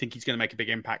don't think he's going to make a big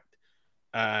impact,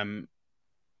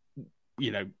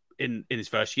 in his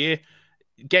first year.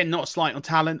 Again, not slight on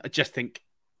talent. I just think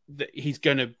that he's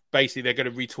going to they're going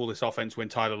to retool this offense when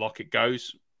Tyler Lockett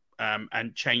goes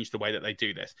and change the way that they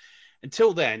do this.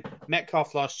 Until then,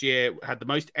 Metcalf last year had the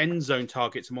most end zone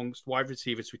targets amongst wide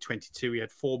receivers with 22. He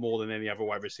had 4 more than any other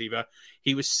wide receiver.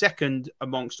 He was second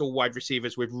amongst all wide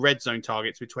receivers with red zone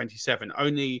targets with 27.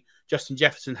 Only Justin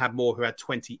Jefferson had more, who had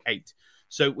 28.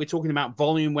 So we're talking about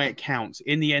volume where it counts,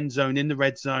 in the end zone, in the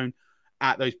red zone,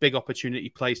 at those big opportunity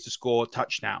plays to score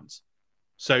touchdowns.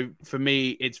 So for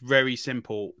me, it's very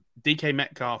simple. DK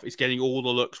Metcalf is getting all the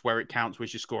looks where it counts,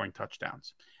 which is scoring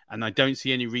touchdowns. And I don't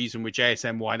see any reason with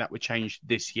JSN why that would change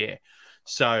this year.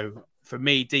 So for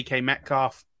me, DK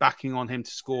Metcalf, backing on him to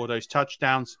score those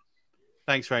touchdowns.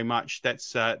 Thanks very much.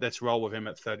 Let's roll with him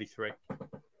at 33.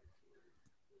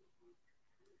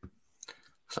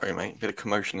 Sorry, mate. Bit of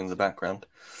commotion in the background.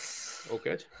 All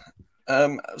good.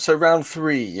 So round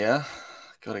 3, yeah?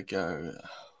 Gotta go.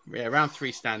 Yeah, round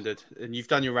 3 standard. And you've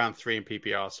done your round 3 in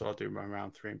PPR, so I'll do my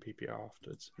round 3 in PPR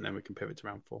afterwards. And then we can pivot to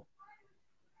round 4.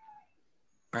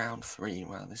 Round 3.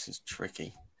 Wow, this is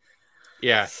tricky.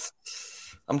 Yeah.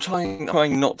 I'm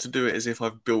trying not to do it as if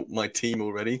I've built my team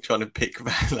already, trying to pick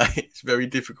like it's very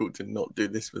difficult to not do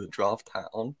this with a draft hat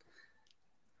on.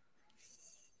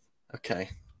 Okay.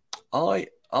 I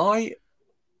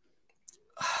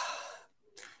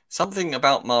something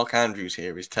about Mark Andrews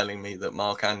here is telling me that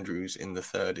Mark Andrews in the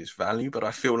third is value, but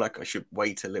I feel like I should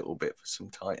wait a little bit for some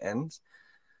tight ends.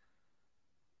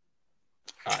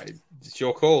 It's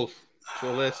your call. It's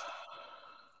your list.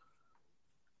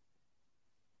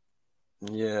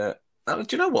 Yeah. Do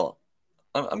you know what?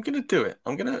 I'm going to do it.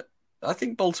 I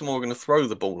think Baltimore are going to throw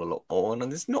the ball a lot more, and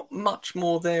there's not much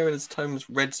more there as Tom's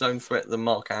red zone threat than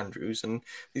Mark Andrews, and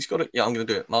he's got it. Yeah, I'm going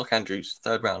to do it. Mark Andrews,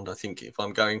 third round. I think if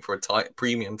I'm going for a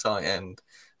premium tight end,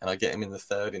 and I get him in the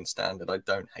third in standard, I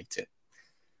don't hate it.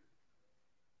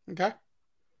 Okay,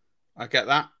 I get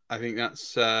that. I think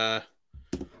that's. I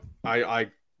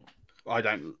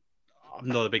don't. I'm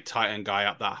not a big tight end guy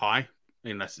up that high,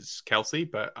 unless it's Kelsey.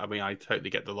 But I mean, I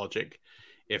totally get the logic.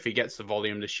 If he gets the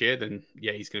volume this year, then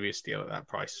yeah, he's going to be a steal at that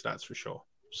price. That's for sure.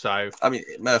 So, I mean,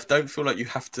 Murph, don't feel like you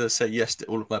have to say yes to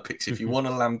all of my picks. If you want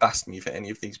to lambast me for any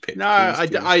of these picks, no,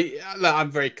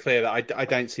 I'm very clear that I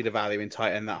don't see the value in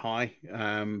tight end that high.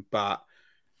 But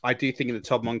I do think in the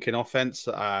Todd Monken offense,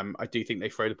 I do think they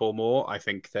throw the ball more. I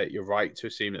think that you're right to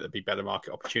assume that there'd be better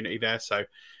market opportunity there. So,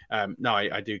 no,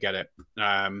 I do get it.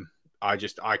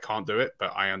 I can't do it,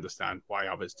 but I understand why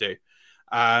others do.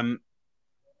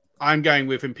 I'm going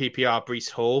with in PPR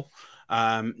Breece Hall.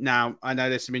 Now, I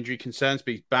know there's some injury concerns,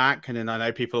 but he's back. And then I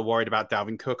know people are worried about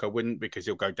Dalvin Cook. I wouldn't, because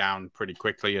he'll go down pretty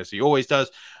quickly, as he always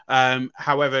does.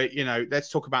 However,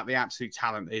 let's talk about the absolute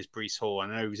talent that is Breece Hall. I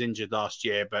know he was injured last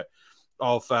year, but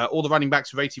of all the running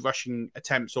backs with 80 rushing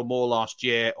attempts or more last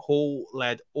year, Hall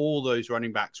led all those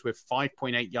running backs with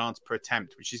 5.8 yards per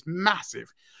attempt, which is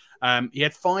massive. He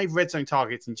had 5 red zone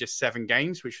targets in just 7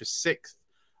 games, which was 6th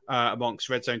amongst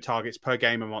red zone targets per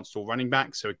game amongst all running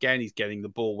backs. So again, he's getting the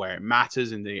ball where it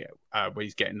matters in the where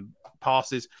he's getting the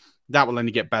passes. That will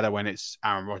only get better when it's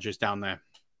Aaron Rodgers down there.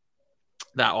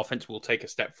 That offense will take a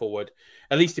step forward,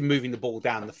 at least in moving the ball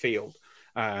down the field.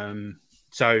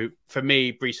 So for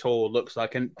me, Breece Hall looks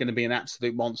like going to be an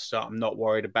absolute monster. I'm not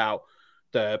worried about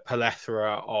the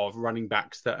plethora of running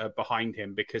backs that are behind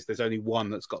him, because there's only one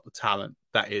that's got the talent,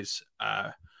 that is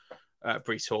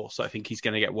Breece Hall. So I think he's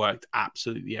going to get worked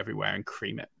absolutely everywhere and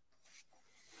cream it.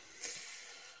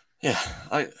 Yeah,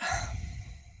 I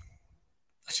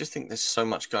just think there's so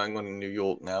much going on in New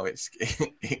York now.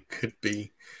 It could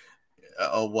be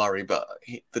a worry, but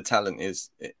the talent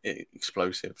is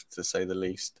explosive, to say the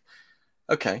least.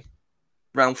 Okay,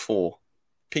 round 4,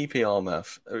 PPR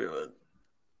Murph.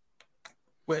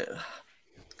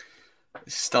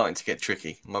 It's starting to get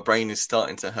tricky. My brain is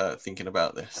starting to hurt thinking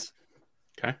about this.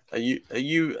 Okay. Are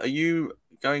you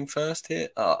going first here?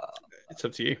 It's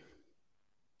up to you.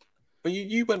 Well,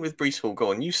 you went with Breece Hall.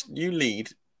 Go on. You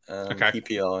lead okay.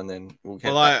 PPR, and then we'll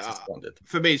get back to standard.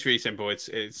 For me, it's really simple. It's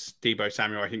Deebo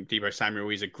Samuel. I think Deebo Samuel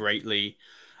is a greatly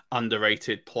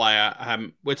underrated player.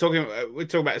 We're talking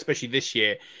about, especially this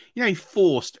year. He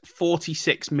forced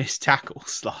 46 missed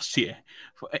tackles last year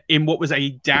in what was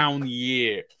a down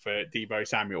year for Deebo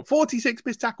Samuel. 46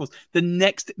 missed tackles. The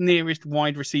next nearest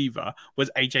wide receiver was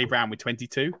AJ Brown with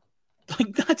 22.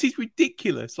 Like, that is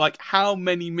ridiculous. Like, how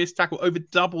many missed tackles? Over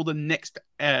double the next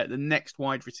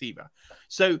wide receiver.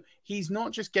 So he's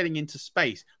not just getting into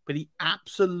space, but he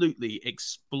absolutely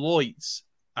exploits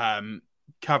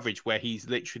coverage where he's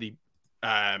literally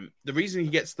the reason he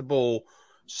gets the ball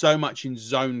so much in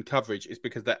zone coverage is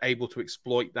because they're able to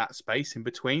exploit that space in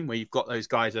between, where you've got those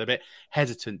guys that are a bit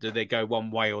hesitant. Do they go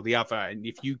one way or the other? And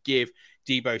if you give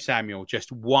Deebo Samuel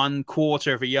just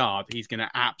 1/4 of a yard, he's going to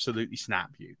absolutely snap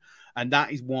you. And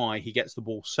that is why he gets the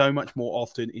ball so much more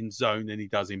often in zone than he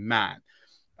does in man.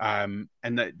 And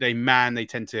they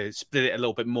tend to split it a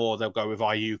little bit more. They'll go with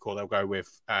Ayuk, or they'll go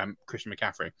with Christian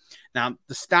McCaffrey. Now,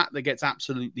 the stat that gets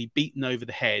absolutely beaten over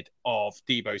the head of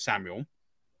Deebo Samuel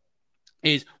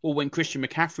is, well, when Christian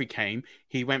McCaffrey came,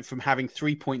 he went from having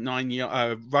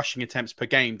 3.9 rushing attempts per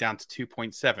game down to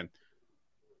 2.7.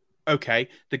 Okay,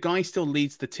 the guy still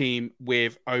leads the team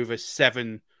with over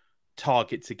 7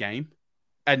 targets a game.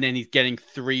 And then he's getting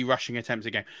 3 rushing attempts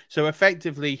a game. So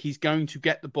effectively, he's going to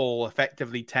get the ball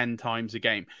effectively 10 times a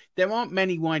game. There aren't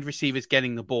many wide receivers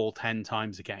getting the ball 10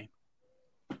 times a game.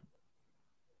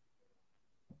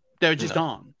 There just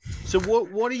aren't. So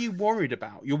what are you worried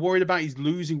about? You're worried about he's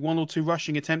losing 1 or 2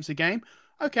 rushing attempts a game?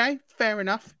 Okay, fair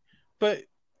enough. But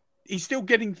he's still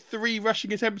getting 3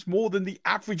 rushing attempts more than the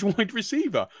average wide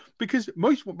receiver, because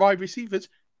most wide receivers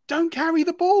don't carry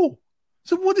the ball.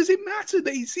 So what does it matter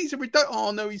that he sees a reduction? Oh,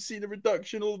 no, he's seen a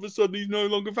reduction. All of a sudden, he's no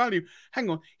longer value.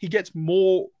 Hang on. He gets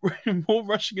more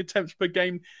rushing attempts per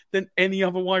game than any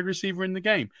other wide receiver in the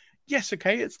game. Yes,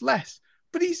 okay, it's less,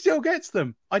 but he still gets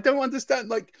them. I don't understand.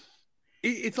 Like,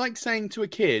 it's like saying to a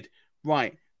kid,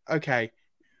 right, okay,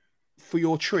 for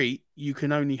your treat, you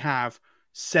can only have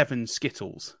 7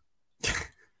 Skittles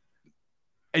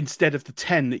instead of the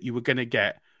 10 that you were going to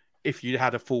get if you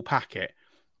had a full packet.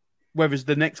 Whereas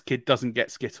the next kid doesn't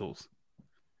get Skittles.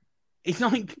 It's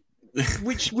like,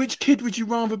 Which kid would you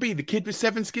rather be? The kid with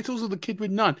 7 Skittles or the kid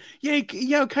with none? Yeah,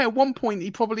 okay. At one point,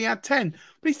 he probably had 10,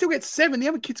 but he still gets 7. The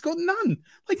other kid's got none.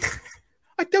 Like,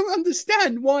 I don't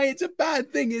understand why it's a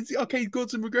bad thing. It's okay, he's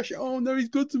got some regression. Oh, no, he's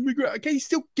got some regression. Okay, he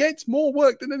still gets more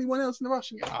work than anyone else in the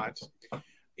rushing. That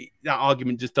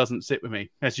argument just doesn't sit with me.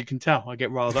 As you can tell, I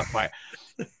get riled up by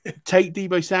it. Take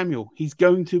Deebo Samuel. He's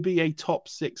going to be a top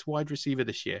 6 wide receiver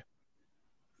this year.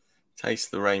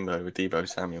 Taste the rainbow with Deebo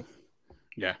Samuel.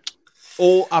 Yeah.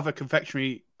 All other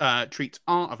confectionery treats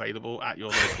aren't available at your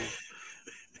local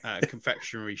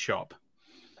confectionery shop.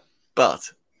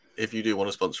 But if you do want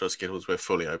to sponsor us, Skittles, we're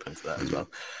fully open to that as well.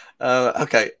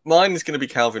 Okay, mine is going to be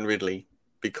Calvin Ridley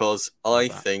because I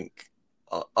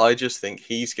just think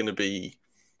he's going to be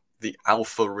the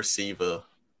alpha receiver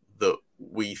that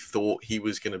we thought he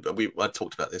was going to be. I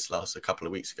talked about this a couple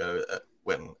of weeks ago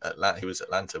when he was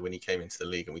Atlanta when he came into the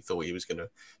league, and we thought he was going to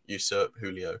usurp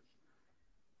Julio.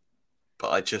 But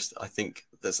I think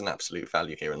there's an absolute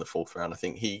value here in the 4th round. I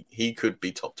think he could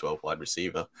be top 12 wide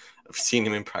receiver. I've seen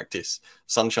him in practice.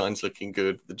 Sunshine's looking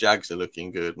good. The Jags are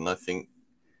looking good. And I think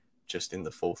just in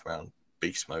the 4th round,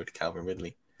 beast mode, Calvin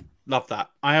Ridley. Love that.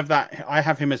 I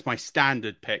have him as my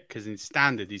standard pick because in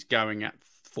standard he's going at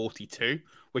 42,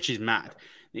 which is mad.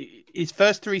 His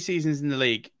first 3 seasons in the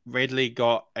league, Ridley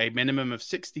got a minimum of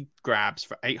 60 grabs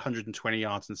for 820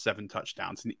 yards and 7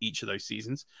 touchdowns in each of those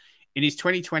seasons. In his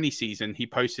 2020 season, he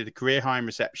posted a career high in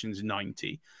receptions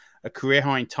 90, a career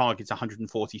high in targets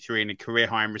 143, and a career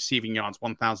high in receiving yards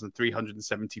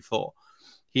 1,374.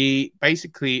 He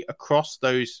basically, across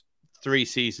those 3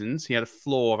 seasons, he had a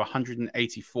floor of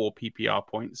 184 PPR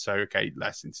points. So, okay,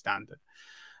 less in standard.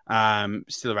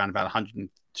 Still around about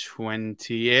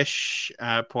 120-ish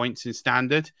points in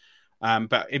standard.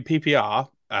 But in PPR,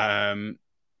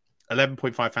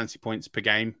 11.5 fantasy points per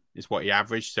game is what he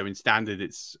averaged. So in standard,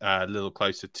 it's a little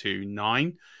closer to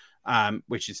 9,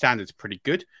 which in standard is pretty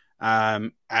good.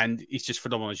 And he's just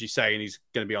phenomenal, as you say, and he's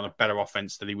going to be on a better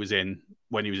offense than he was in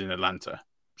when he was in Atlanta.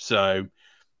 So,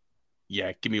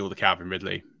 yeah, give me all the Calvin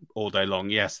Ridley all day long.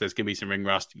 Yes, there's going to be some ring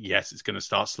rust. Yes, it's going to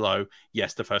start slow.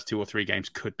 Yes, the first 2 or 3 games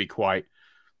could be quite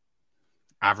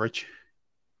average.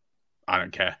 I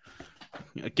don't care.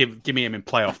 Give me him in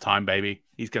playoff time, baby.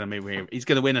 He's going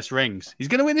to win us rings. He's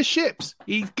going to win us ships.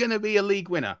 He's going to be a league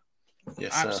winner.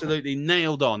 Yes, absolutely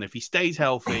nailed on. If he stays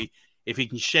healthy, if he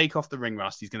can shake off the ring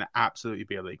rust, he's going to absolutely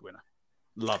be a league winner.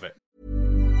 Love it.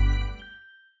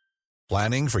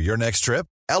 Planning for your next trip?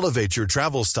 Elevate your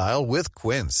travel style with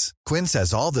Quince. Quince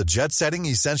has all the jet-setting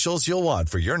essentials you'll want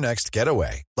for your next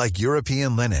getaway, like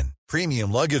European linen,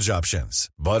 premium luggage options,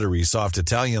 buttery soft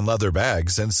Italian leather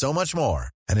bags, and so much more.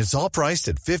 And it's all priced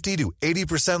at 50 to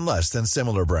 80% less than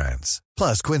similar brands.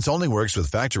 Plus, Quince only works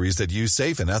with factories that use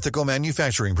safe and ethical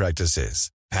manufacturing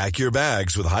practices. Pack your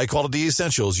bags with high-quality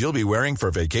essentials you'll be wearing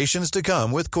for vacations to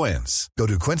come with Quince. Go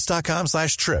to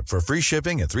quince.com/trip for free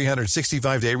shipping and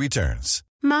 365-day returns.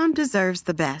 Mom deserves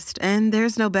the best, and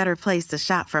there's no better place to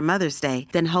shop for Mother's Day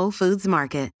than Whole Foods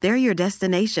Market. They're your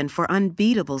destination for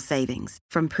unbeatable savings,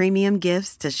 from premium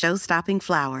gifts to show-stopping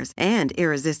flowers and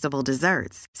irresistible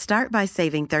desserts. Start by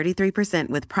saving 33%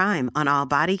 with Prime on all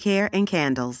body care and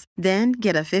candles. Then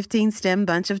get a 15-stem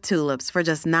bunch of tulips for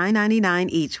just $9.99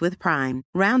 each with Prime.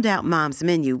 Round out Mom's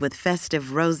menu with festive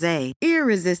rosé,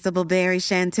 irresistible berry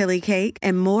chantilly cake,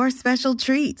 and more special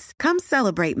treats. Come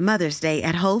celebrate Mother's Day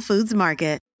at Whole Foods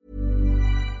Market.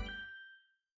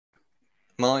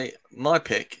 My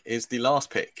pick is the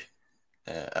last pick,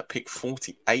 at pick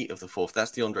 48 of the 4th. That's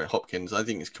DeAndre Hopkins. I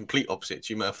think it's complete opposite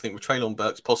to you, Murph. I think with Treylon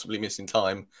Burks possibly missing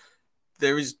time,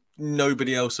 there is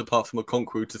nobody else apart from a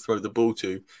Okonkwo to throw the ball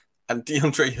to, and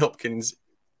DeAndre Hopkins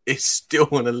is still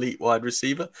an elite wide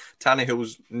receiver.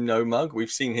 Tannehill's no mug. We've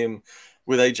seen him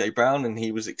with AJ Brown, and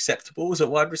he was acceptable as a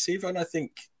wide receiver. And I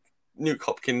think Nuke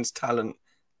Hopkins' talent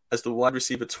as the wide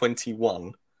receiver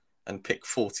 21 and pick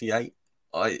 48,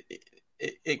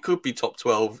 it could be top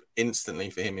 12 instantly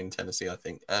for him in Tennessee, I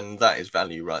think. And that is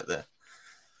value right there.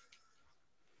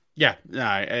 Yeah, no,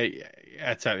 I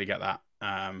totally get that.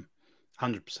 100%.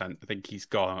 I think he's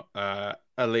got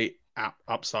elite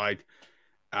upside.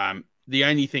 The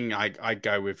only thing I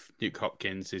go with Nuke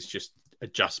Hopkins is just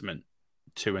adjustment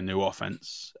to a new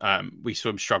offense. We saw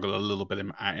him struggle a little bit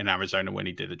in Arizona when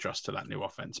he did adjust to that new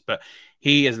offense. But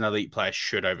he, as an elite player,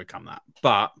 should overcome that.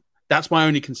 But that's my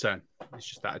only concern. It's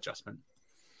just that adjustment.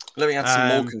 Let me add some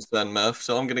more concern, Murph.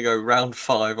 So I'm going to go round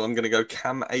 5. I'm going to go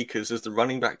Cam Akers as the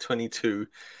running back 22,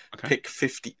 pick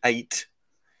 58.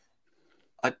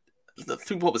 I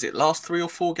think, what was it, last 3 or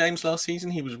 4 games last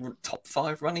season, he was top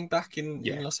 5 running back in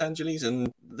Los Angeles,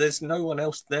 and there's no one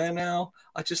else there now.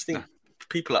 I just think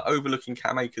people are overlooking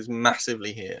Cam Akers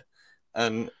massively here.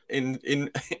 And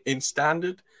in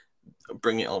standard,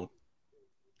 bring it on.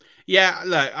 Yeah,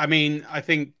 look, I mean, I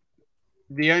think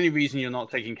the only reason you're not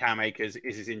taking Cam Akers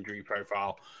is his injury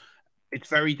profile. It's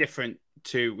very different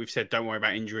to, we've said, don't worry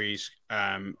about injuries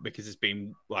because it's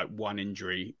been like one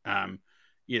injury.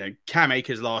 Cam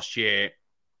Akers last year,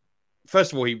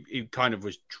 first of all, he kind of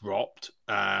was dropped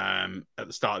at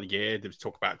the start of the year. There was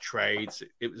talk about trades.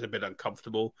 It was a bit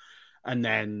uncomfortable. And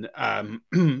then,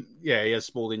 he has a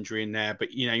small injury in there. But,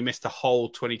 he missed the whole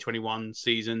 2021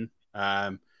 season.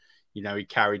 He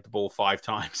carried the ball 5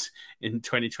 times in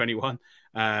 2021.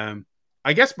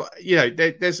 I guess,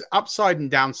 there's upside and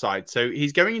downside. So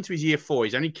he's going into his year 4.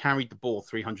 He's only carried the ball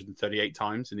 338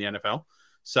 times in the NFL.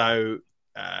 So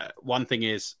one thing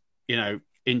is,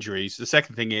 injuries. The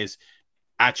second thing is,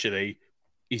 actually,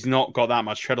 he's not got that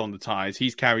much tread on the tires.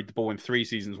 He's carried the ball in 3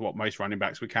 seasons, what most running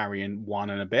backs would carry in 1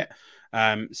 and a bit.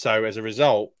 So as a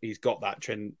result, he's got that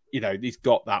trend, he's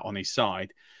got that on his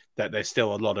side, that there's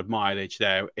still a lot of mileage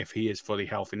there if he is fully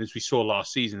healthy. And as we saw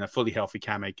last season, a fully healthy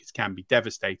Cam Akers can be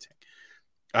devastating.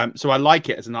 So I like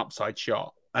it as an upside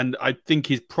shot. And I think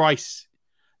his price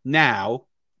now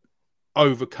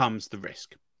overcomes the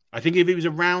risk. I think if he was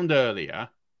around earlier,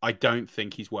 I don't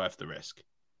think he's worth the risk.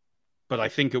 But I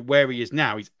think at where he is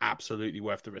now, he's absolutely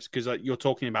worth the risk. Because you're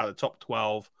talking about the top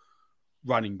 12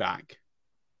 running back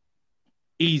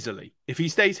easily. If he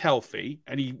stays healthy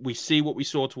and we see what we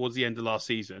saw towards the end of last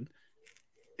season,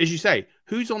 as you say,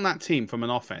 who's on that team from an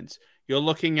offense? You're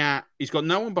looking at, he's got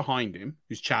no one behind him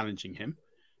who's challenging him.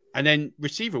 And then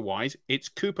receiver-wise, it's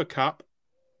Cooper Kupp,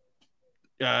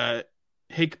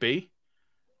 Higbee,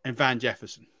 and Van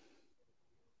Jefferson.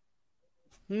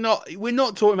 We're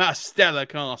not talking about a stellar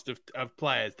cast of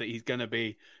players that he's going to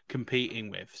be competing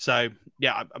with. So,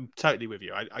 yeah, I'm totally with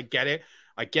you. I get it.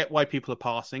 I get why people are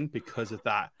passing because of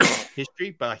that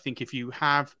history. But I think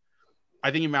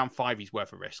in round 5, he's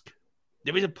worth a risk.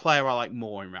 There is a player I like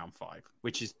more in round 5,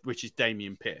 which is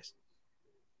Dameon Pierce.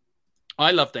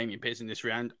 I love Dameon Pierce in this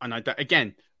round. And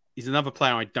again, he's another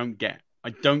player I don't get.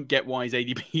 I don't get why his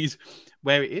ADP is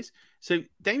where it is. So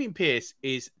Dameon Pierce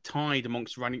is tied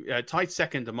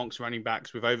second amongst running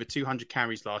backs with over 200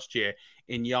 carries last year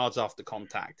in yards after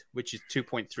contact, which is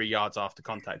 2.3 yards after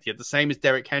contact. He had the same as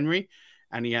Derrick Henry,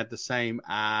 and he had the same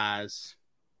as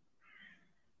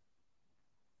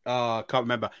I can't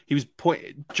remember.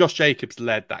 Josh Jacobs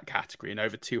led that category in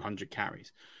over 200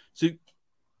 carries. So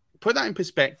put that in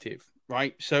perspective,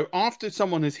 right? So after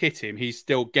someone has hit him, he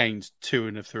still gains 2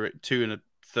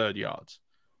 1/3 yards.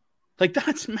 Like,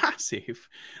 that's massive.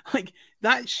 Like,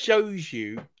 that shows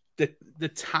you the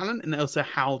talent and also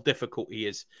how difficult he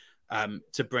is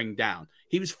to bring down.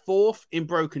 He was 4th in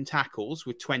broken tackles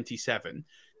with 27.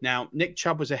 Now, Nick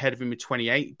Chubb was ahead of him with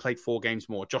 28. He played 4 games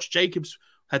more. Josh Jacobs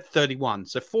had 31.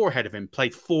 So 4 ahead of him,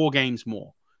 played 4 games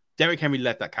more. Derrick Henry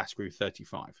led that category with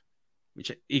 35,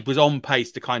 which he was on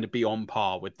pace to kind of be on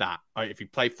par with that. If he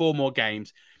played 4 more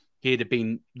games, he'd have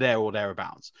been there or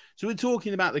thereabouts. So we're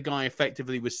talking about the guy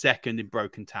effectively was 2nd in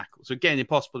broken tackles. So again,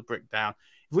 impossible to break down.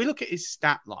 If we look at his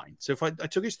stat line, so if I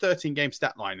took his 13-game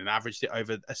stat line and averaged it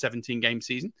over a 17-game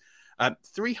season,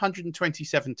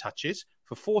 327 touches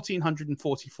for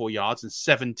 1,444 yards and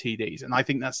 7 TDs. And I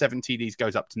think that 7 TDs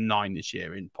goes up to 9 this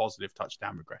year in positive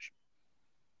touchdown regression.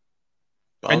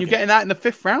 Okay. And you're getting that in the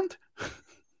 5th round?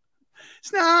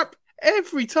 Snap!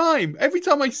 Every time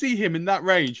I see him in that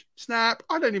range, snap,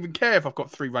 I don't even care if I've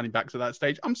got 3 running backs at that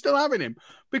stage. I'm still having him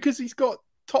because he's got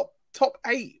top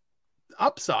 8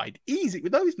 upside. Easy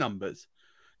with those numbers.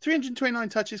 329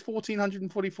 touches,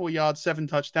 1,444 yards, 7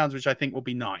 touchdowns, which I think will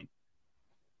be 9.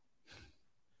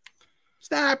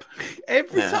 Snap!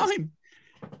 Every time.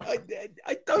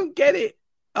 I don't get it.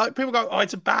 People go,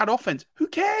 it's a bad offense. Who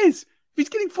cares? If he's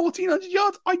getting 1,400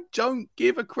 yards, I don't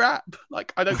give a crap.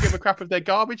 Like, I don't give a crap if they're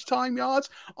garbage time yards.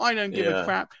 I don't give a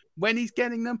crap. When he's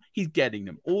getting them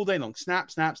all day long.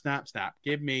 Snap, snap, snap, snap.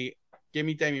 Give me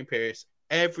Dameon Pierce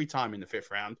every time in the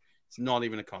 5th round. It's not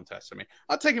even a contest for me.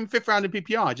 I'd take him 5th round in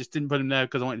PPR. I just didn't put him there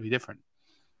because I wanted to be different.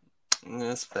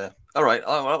 That's fair. All right.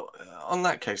 Well, on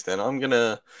that case, then,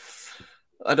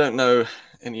 I don't know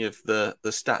any of the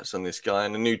stats on this guy,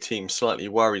 and the new team slightly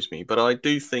worries me, but I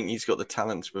do think he's got the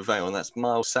talent to prevail, and that's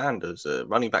Miles Sanders,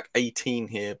 running back 18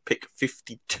 here, pick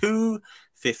 52,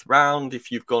 5th round.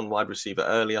 If you've gone wide receiver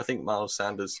early, I think Miles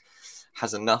Sanders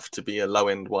has enough to be a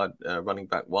low-end wide running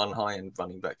back 1, high-end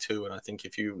running back 2, and I think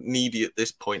if you need it at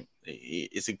this point,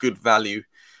 it's a good value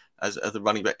as the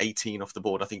running back 18 off the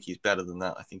board. I think he's better than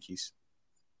that. I think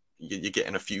you're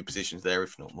getting a few positions there,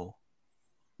 if not more.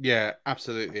 Yeah,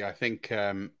 absolutely. I think,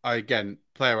 again,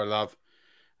 player I love.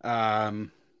 Yeah,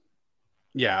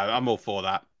 I'm all for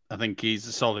that. I think he's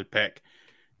a solid pick.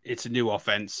 It's a new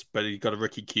offense, but he's got a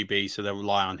rookie QB, so they'll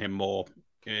rely on him more.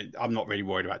 I'm not really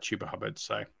worried about Chuba Hubbard,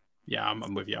 so yeah,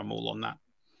 I'm with you. I'm all on that.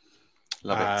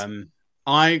 Love it.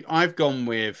 I've gone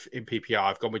with in PPR.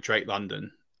 I've gone with Drake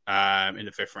London in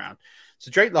the 5th round.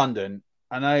 So Drake London,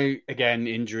 I know again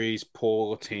injuries,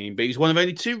 poor team, but he's one of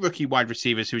only 2 rookie wide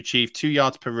receivers who achieved 2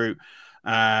 yards per route,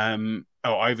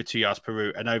 or over 2 yards per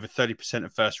route, and over 30%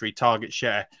 of first read target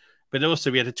share. But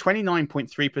also, we had a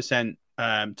 29.3%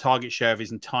 target share of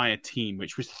his entire team,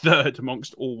 which was 3rd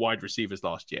amongst all wide receivers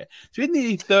last year. So he had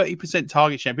nearly 30%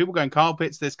 target share. People going, Kyle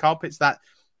Pitts this, Kyle Pitts that.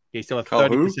 He still had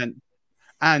 30%.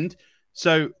 And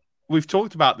so we've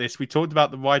talked about this. We talked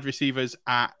about the wide receivers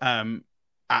at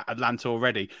Atlanta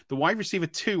already. The wide receiver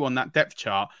 2 on that depth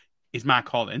chart is Matt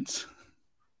Collins.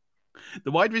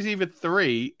 The wide receiver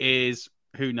 3 is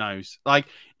who knows? Like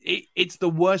it's the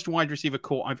worst wide receiver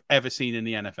core I've ever seen in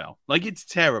the NFL. Like it's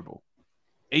terrible.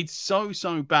 It's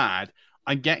so bad.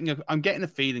 I'm getting a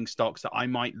feeling, Stocks, that I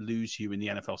might lose you in the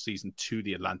NFL season to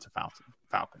the Atlanta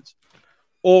Falcons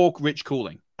or Rich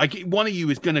Cooling. Like one of you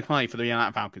is going to play for the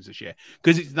Atlanta Falcons this year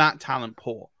because it's that talent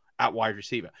poor at wide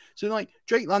receiver. So like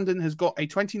Drake London has got a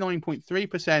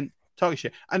 29.3% target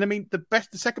share. And I mean, the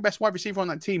second best wide receiver on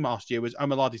that team last year was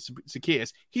Omalade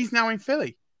Zaccheaus. He's now in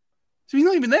Philly. So he's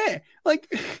not even there.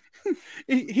 Like,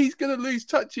 he's going to lose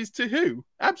touches to who?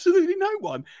 Absolutely no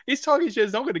one. His target share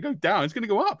is not going to go down. It's going to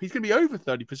go up. He's going to be over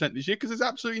 30% this year because there's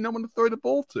absolutely no one to throw the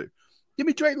ball to. Give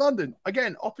me Drake London.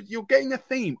 Again, you're getting a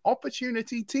theme.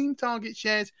 Opportunity, team target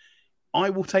shares. I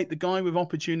will take the guy with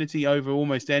opportunity over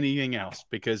almost anything else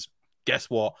because guess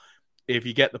what? If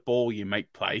you get the ball, you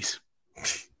make plays.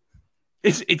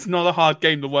 It's not a hard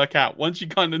game to work out. Once you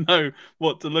kind of know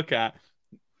what to look at,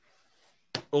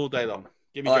 all day long.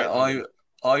 Give me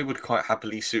I would quite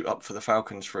happily suit up for the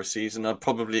Falcons for a season. I'd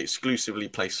probably exclusively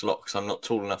play slot because I'm not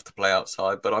tall enough to play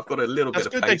outside, but I've got a little bit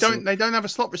of pace. They don't have a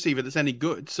slot receiver that's any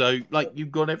good, so like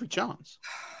you've got every chance.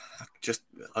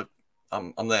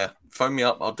 I'm there. Phone me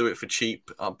up. I'll do it for cheap.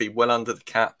 I'll be well under the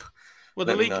cap. Well,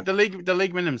 the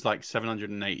league minimum's like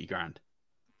 $780,000.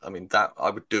 I mean that I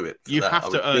would do it. You have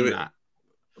to earn that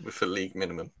with the league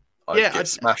minimum. I'd get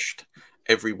smashed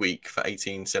every week for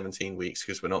 18, 17 weeks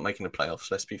because we're not making the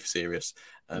playoffs. Let's be serious.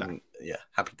 And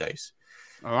happy days.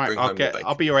 All right,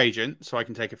 I'll be your agent so I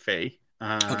can take a fee.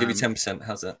 I'll give you 10%.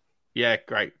 How's that? Yeah,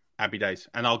 great. Happy days.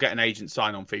 And I'll get an agent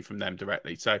sign-on fee from them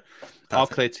directly. So perfect. I'll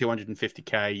clear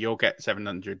 $250K. You'll get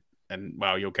 700 and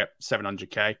you'll get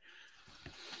 700K.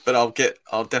 But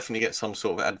I'll definitely get some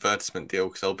sort of advertisement deal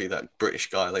because I'll be that British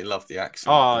guy. They love the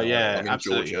accent. Oh, yeah, I'm in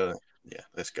absolutely. Georgia. Yeah,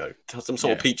 let's go. Some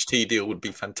sort of peach tea deal would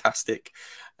be fantastic.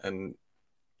 And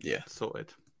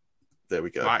sorted. There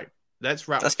we go. Right, let's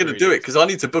wrap. That's going to do it because I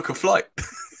need to book a flight.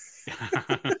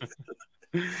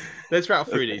 Let's rattle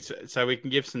through these so we can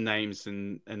give some names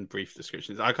and brief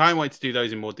descriptions. I kind of want to do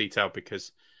those in more detail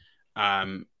because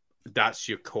that's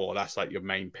your core. That's like your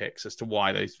main picks as to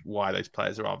why those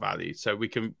players are our value. So we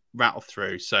can rattle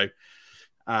through. So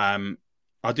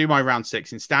I'll do my round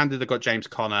 6. In standard, I've got James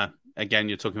Conner. Again,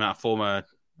 you're talking about a former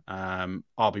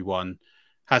RB1,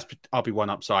 has RB1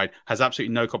 upside, has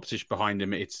absolutely no competition behind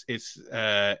him. It's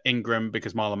Ingram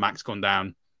because Marlon Mack's gone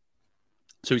down.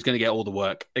 So he's going to get all the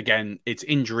work. Again, it's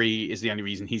injury is the only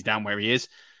reason he's down where he is.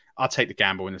 I'll take the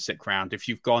gamble in the 6th round. If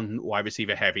you've gone wide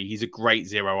receiver heavy, he's a great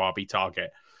 0 RB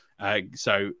target.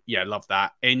 So, love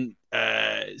that. In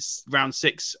round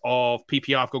 6 of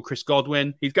PPR, I've got Chris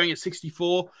Godwin. He's going at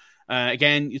 64.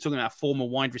 Again, you're talking about a former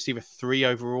wide receiver 3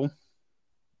 overall.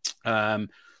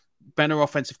 Better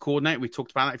offensive coordinator. We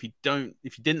talked about that.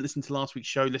 If you didn't listen to last week's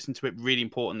show, listen to it. Really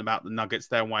important about the Nuggets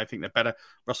there and why I think they're better.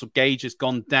 Russell Gage has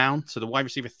gone down. So the wide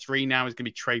receiver 3 now is going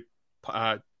to be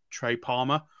Trey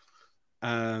Palmer.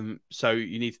 So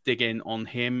you need to dig in on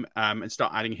him and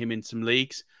start adding him in some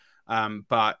leagues.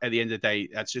 But at the end of the day,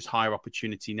 that's just higher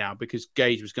opportunity now because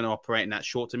Gage was going to operate in that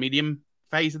short to medium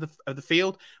phase of the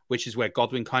field, which is where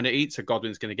Godwin kind of eats. So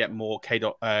Godwin's going to get more. K.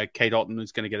 Dalton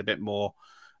is going to get a bit more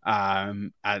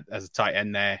as a tight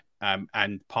end there.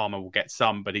 And Palmer will get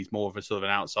some, but he's more of a sort of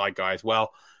an outside guy as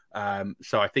well.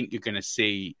 So I think you're going to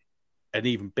see an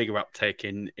even bigger uptake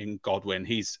in Godwin.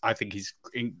 I think he's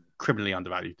criminally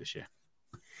undervalued this year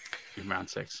in round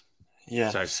 6.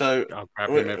 Yeah. So I'll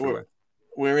grab him everywhere.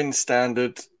 We're in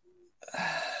standard.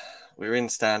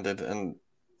 And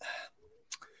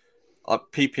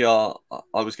PPR,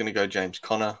 I was going to go James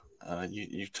Conner.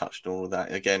 You've touched on all of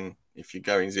that. Again, if you're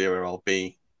going 0,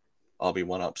 I'll be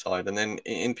 1 upside. And then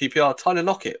in PPR, Tyler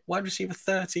Lockett, wide receiver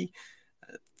 30,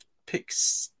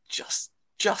 picks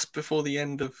just before the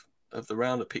end of of the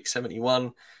round at pick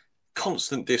 71.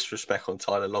 Constant disrespect on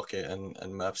Tyler Lockett, and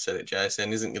Murf said it,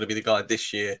 JSN isn't going to be the guy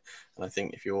this year. And I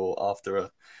think if you're after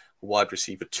a wide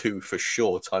receiver 2 for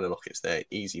sure, Tyler Lockett's there.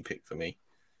 Easy pick for me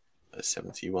at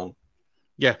 71.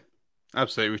 Yeah,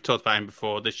 absolutely. We've talked about him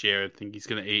before this year. I think he's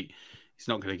going to eat. He's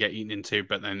not going to get eaten into,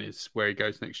 but then it's where he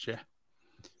goes next year.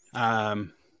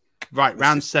 Right,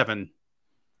 round 7.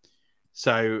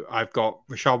 So I've got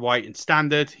Rachaad White in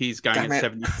standard. He's going at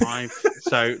 75.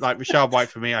 So like Rachaad White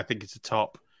for me, I think it's a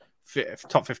top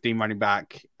 15 running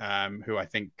back who I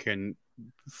think can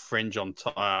fringe on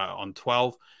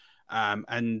 12.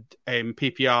 And in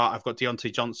PPR, I've got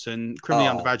Deontay Johnson, criminally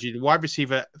undervalued. The wide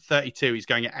receiver 32. He's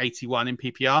going at 81 in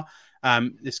PPR.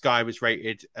 This guy was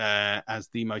rated as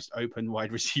the most open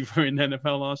wide receiver in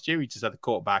NFL last year. He just had a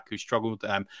quarterback who struggled.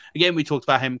 Again, we talked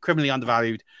about him, criminally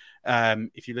undervalued.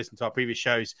 If you listen to our previous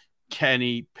shows,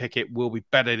 Kenny Pickett will be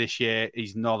better this year.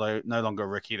 He's no longer a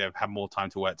rookie. They've had more time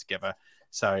to work together.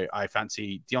 So I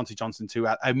fancy Deontay Johnson to,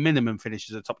 at a minimum, finish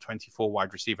as a top 24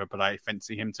 wide receiver, but I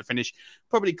fancy him to finish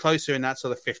probably closer in that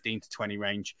sort of 15 to 20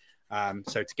 range.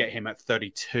 So to get him at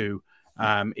 32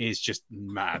 is just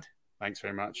mad. Thanks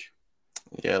very much.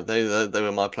 Yeah, they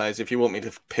were my players. If you want me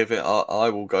to pivot, I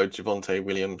will go Javonte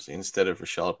Williams instead of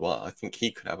Rachaad White. I think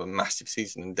he could have a massive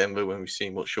season in Denver when we've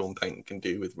seen what Sean Payton can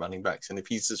do with running backs. And if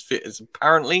he's as fit as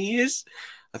apparently he is,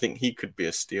 I think he could be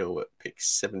a steal at pick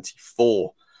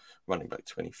 74, running back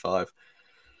 25.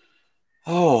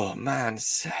 Oh, man.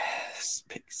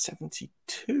 Pick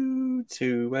 72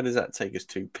 to... Where does that take us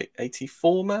to? Pick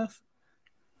 84, Murf?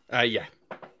 Yeah.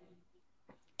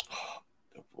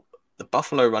 The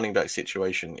Buffalo running back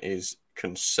situation is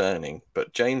concerning,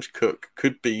 but James Cook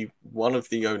could be one of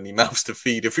the only mouths to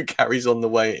feed if it carries on the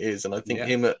way it is. And I think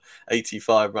him at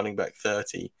 85, running back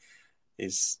 30,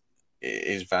 is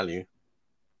value.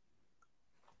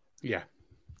 Yeah,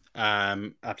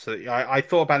 absolutely. I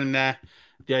thought about him there.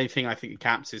 The only thing I think it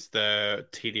caps is the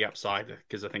TD upside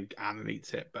because I think Allen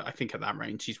eats it, but I think at that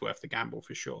range, he's worth the gamble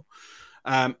for sure.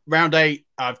 Round 8,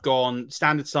 I've gone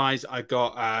standard size. I've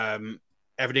got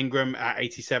Evan Ingram at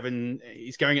 87.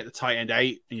 He's going at the tight end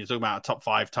 8, and you're talking about a top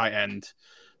 5 tight end.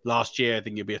 Last year, I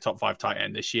think he'll be a top 5 tight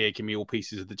end. This year, give me all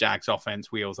pieces of the Jags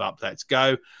offense, wheels up, let's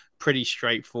go. Pretty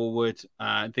straightforward.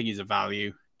 I think he's a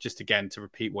value, just again to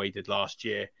repeat what he did last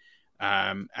year.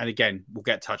 And again, we'll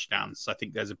get touchdowns. I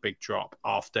think there's a big drop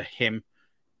after him.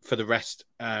 For the rest,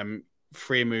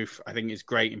 Freiermuth, I think, is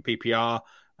great in PPR.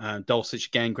 Dulcich,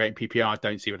 again, great in PPR. I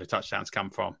don't see where the touchdowns come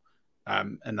from.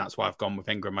 And that's why I've gone with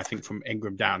Ingram. I think from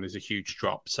Ingram down is a huge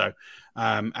drop. So,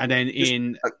 and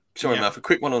then sorry, Matt, a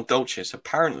quick one on Dulcich.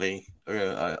 Apparently,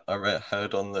 I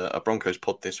heard on the Broncos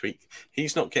pod this week,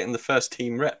 he's not getting the first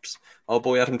team reps. Our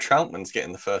boy Adam Troutman's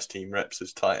getting the first team reps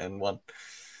as tight end 1.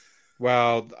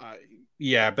 Well,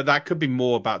 yeah, but that could be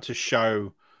more about to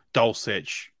show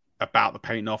Dulcich about the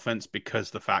Peyton offense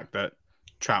because the fact that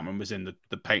Troutman was in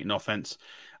the Peyton offense.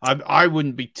 I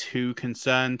wouldn't be too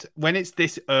concerned when it's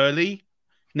this early.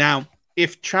 Now,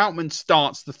 if Troutman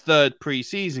starts the 3rd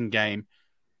preseason game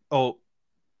or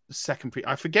second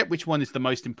I forget which one is the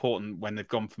most important when they've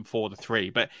gone from 4 to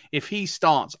 3, but if he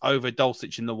starts over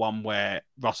Dulcich in the one where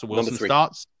Russell Wilson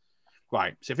starts,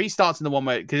 right. So if he starts in the one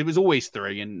where, because it was always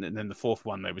 3, and then the 4th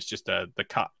one, there was just the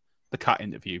cut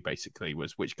interview basically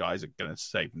was which guys are going to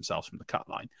save themselves from the cut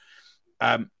line.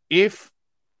 If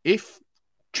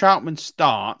Troutman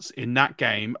starts in that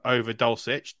game over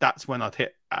Dulcich, that's when I'd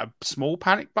hit a small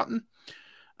panic button.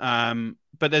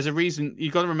 But there's a reason.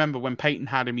 You've got to remember when Peyton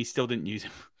had him, he still didn't use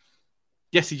him.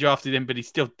 Yes, he drafted him, but he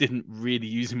still didn't really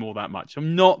use him all that much.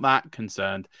 I'm not that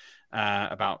concerned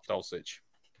about Dulcich.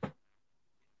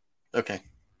 Okay.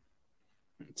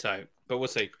 So, but we'll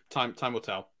see. Time will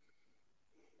tell.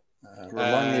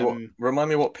 Remind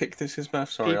me what pick this is, Matt.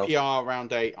 Sorry. PPR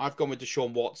round 8. I've gone with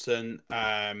Deshaun Watson.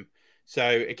 So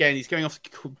again, he's going off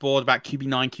the board about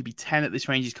QB9, QB10 at this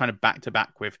range. He's kind of back to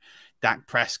back with Dak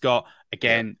Prescott.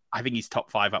 Again, I think he's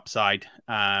top 5 upside.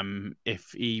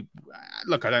 If he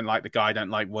look, I don't like the guy, I don't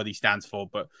like what he stands for,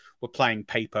 but we're playing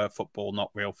paper football,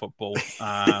 not real football.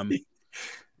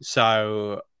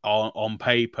 So on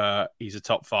paper, he's a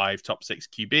top 5, top 6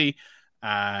 QB.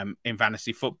 In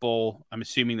fantasy football, I'm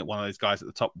assuming that one of those guys at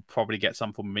the top will probably get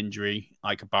some form of injury,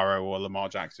 like a Burrow or Lamar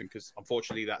Jackson, because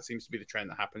unfortunately that seems to be the trend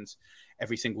that happens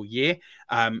every single year.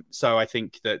 So I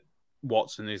think that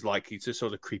Watson is likely to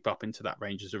sort of creep up into that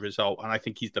range as a result, and I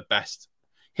think he's the best.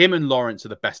 Him and Lawrence are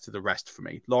the best of the rest for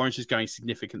me. Lawrence is going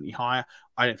significantly higher.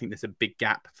 I don't think there's a big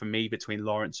gap for me between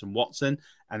Lawrence and Watson.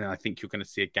 And then I think you're going to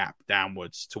see a gap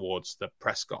downwards towards the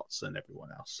Prescotts and everyone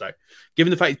else. So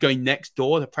given the fact he's going next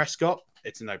door to Prescott,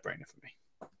 it's a no-brainer for me.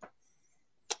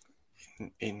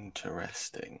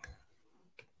 Interesting.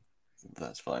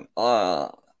 That's fine.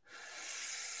 God,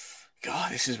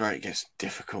 this is where it gets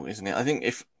difficult, isn't it? I think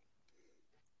if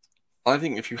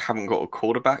you haven't got a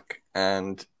quarterback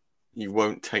and you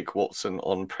won't take Watson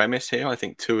on premise here, I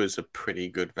think Tua is a pretty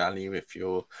good value if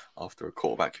you're after a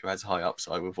quarterback who has high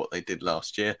upside with what they did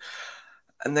last year.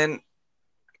 And then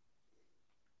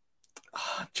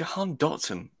Jahan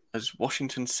Dotson as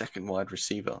Washington's second wide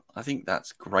receiver. I think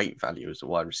that's great value as a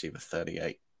wide receiver,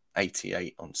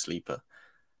 88 on Sleeper.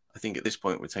 I think at this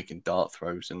point we're taking dart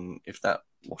throws, and if that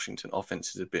Washington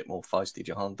offense is a bit more feisty,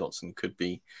 Jahan Dotson could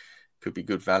be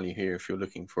good value here if you're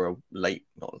looking for a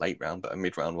not late round, but a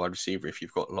mid-round wide receiver if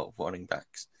you've got a lot of running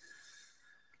backs.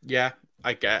 Yeah,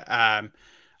 I get.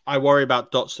 I worry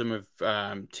about Dotson with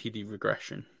TD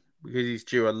regression because he's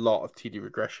due a lot of TD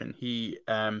regression. He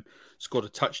scored a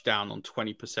touchdown on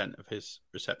 20% of his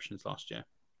receptions last year,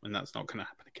 and that's not going to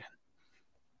happen again.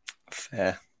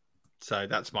 Fair. So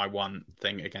that's my one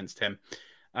thing against him.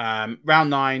 Round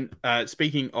 9,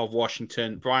 speaking of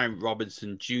Washington, Brian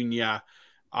Robinson Jr.,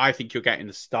 I think you're getting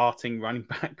the starting running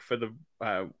back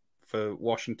for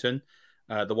Washington.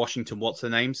 The Washington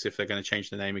what's-the-names. If they're going to change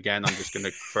the name again, I'm just going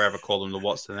to forever call them the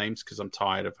what's-the-names because I'm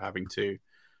tired of having to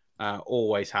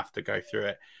always have to go through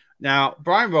it. Now,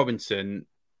 Brian Robinson,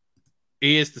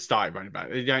 he is the starting running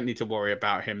back. You don't need to worry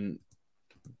about him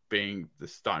being the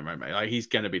starting running back. Like, he's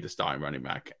going to be the starting running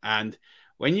back. And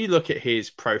when you look at his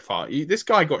profile, this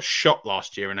guy got shot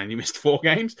last year and only missed 4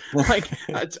 games. Like,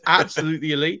 that's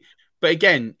absolutely elite. But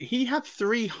again, he had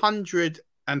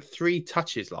 303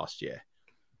 touches last year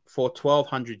for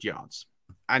 1,200 yards,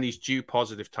 and he's due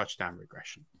positive touchdown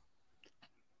regression.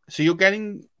 So you're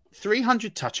getting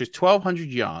 300 touches, 1,200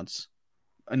 yards,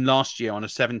 and last year on a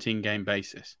 17-game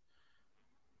basis.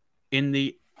 In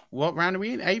the, what round are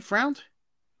we in? 8th round?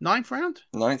 9th round?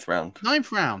 9th round.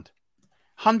 9th round.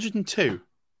 102.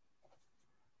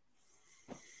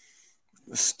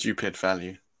 Stupid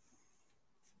value.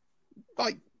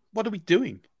 Like, what are we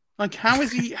doing? Like, how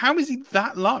is he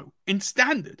that low in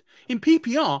standard? In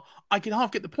PPR, I can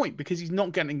half get the point because he's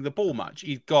not getting the ball much.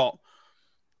 He's got,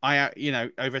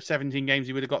 over 17 games,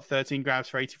 he would have got 13 grabs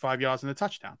for 85 yards and a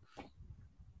touchdown.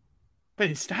 But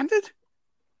in standard?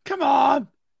 Come on.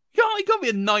 He got me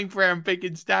a 9th round pick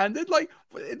in standard. Like,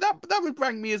 that would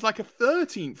rank me as like a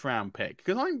 13th round pick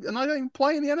because I don't even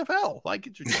play in the NFL. Like,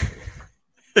 it's ridiculous.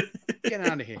 Get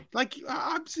out of here. Like,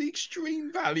 absolutely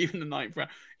extreme value in the 9th round.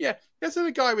 Yeah, there's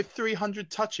a guy with 300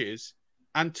 touches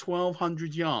and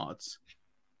 1,200 yards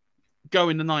go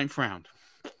in the 9th round.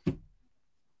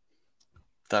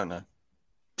 Don't know.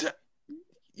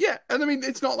 Yeah, and I mean,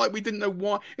 it's not like we didn't know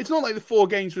why. It's not like the 4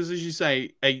 games was, as you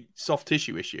say, a soft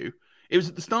tissue issue. It was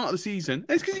at the start of the season,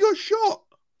 and it's because he got shot.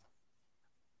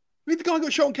 I mean, the guy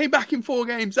got shot and came back in 4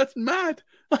 games. That's mad.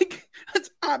 Like, that's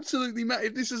absolutely mad.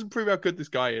 If this doesn't prove how good this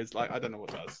guy is, like, I don't know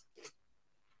what does.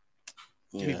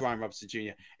 Give me Brian Robinson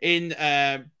Jr. In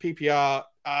PPR,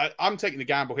 I'm taking the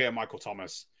gamble here, Michael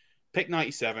Thomas. Pick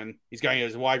 97. He's going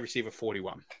as a wide receiver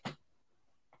 41.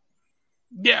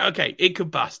 Yeah, okay. It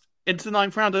could bust. Into the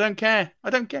 9th round, I don't care.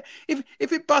 If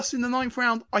it busts in the 9th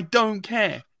round, I don't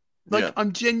care. Like,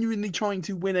 I'm genuinely trying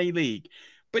to win a league.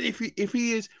 But if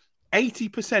he is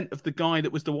 80% of the guy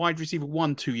that was the wide receiver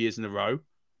 1 2 years in a row,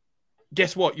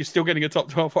 guess what? You're still getting a top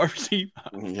 12 wide receiver.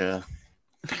 Yeah.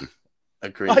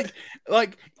 Agreed.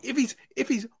 Like if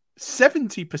he's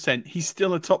 70%, he's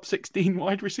still a top 16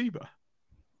 wide receiver.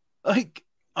 Like,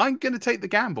 I'm going to take the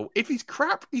gamble. If he's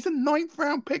crap, he's a 9th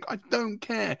round pick. I don't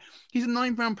care. He's a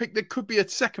 9th round pick that could be a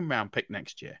 2nd round pick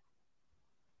next year.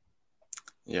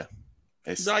 Yeah.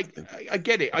 It's like, I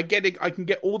get it. I can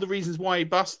get all the reasons why he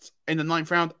busts in the 9th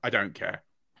round. I don't care.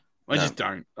 I just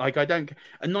don't. Like, I don't care.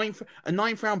 A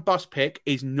 9th round bust pick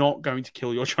is not going to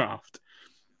kill your draft.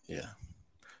 Yeah.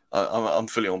 I'm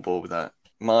fully on board with that.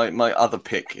 My other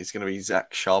pick is going to be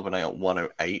Zach Charbonnet at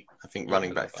 108. I think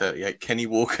running back 38. Kenny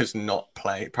Walker's not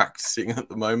practicing at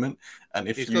the moment. And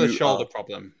if he's got a shoulder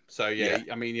problem. So, yeah,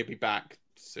 I mean, he'll be back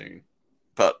soon.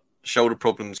 But shoulder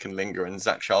problems can linger, and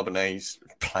Zach Charbonnet's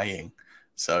playing.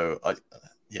 So, I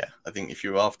think if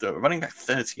you're after running back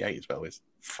 38 as well is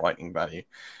frightening value.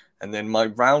 And then my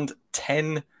round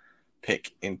 10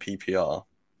 pick in PPR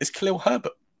is Khalil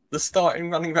Herbert, the starting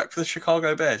running back for the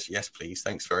Chicago Bears. Yes, please.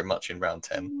 Thanks very much in round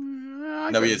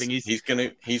 10. No, he is. He's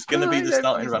gonna be the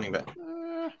starting running back.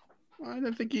 I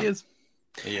don't think he is.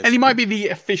 And he might be the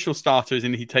official starter, as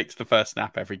in he takes the first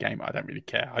snap every game. I don't really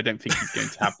care. I don't think he's going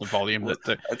to have the volume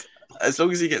that. As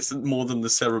long as he gets more than the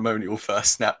ceremonial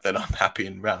first snap, then I'm happy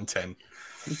in round 10.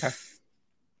 Okay.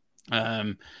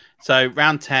 So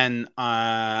round 10,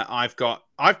 I've got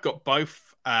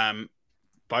both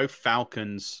both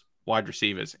Falcons wide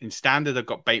receivers. In standard, I've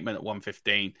got Bateman at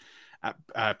 115. At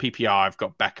PPR, I've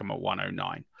got Beckham at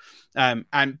 109.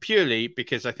 And purely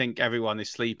because I think everyone is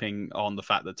sleeping on the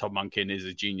fact that Todd Monken is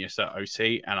a genius at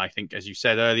OC. And I think, as you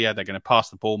said earlier, they're going to pass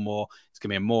the ball more. It's going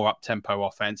to be a more up-tempo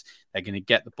offense. They're going to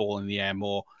get the ball in the air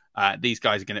more. These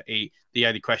guys are going to eat. The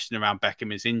only question around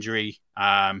Beckham is injury.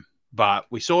 But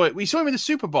we saw it. We saw him in the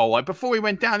Super Bowl. Like before he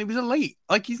went down, he was elite.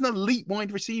 Like he's an elite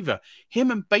wide receiver.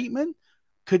 Him and Bateman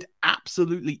could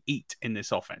absolutely eat in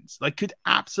this offense. Like could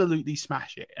absolutely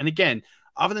smash it. And again,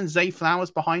 other than Zay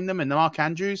Flowers behind them and Mark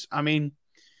Andrews, I mean,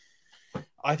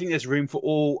 I think there's room for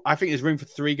all. I think there's room for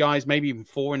 3 guys, maybe even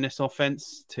 4 in this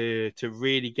offense to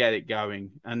really get it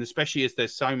going. And especially as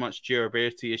there's so much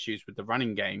durability issues with the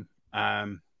running game.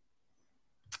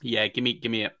 Yeah, give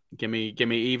me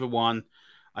either one.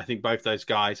 I think both those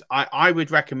guys. I would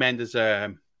recommend I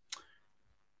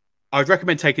would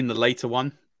recommend taking the later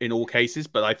one in all cases,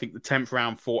 but I think the 10th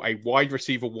round for a wide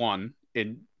receiver 1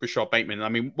 in Rashad Bateman. I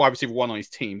mean, wide receiver 1 on his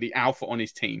team, the alpha on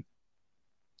his team.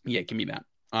 Yeah, give me that.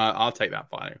 I'll take that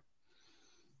value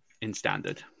in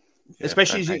standard,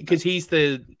 especially because he's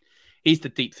the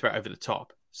deep threat over the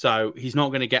top. So he's not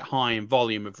going to get high in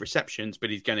volume of receptions, but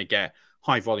he's going to get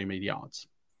high volume of yards.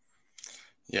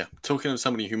 Yeah, talking of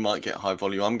somebody who might get high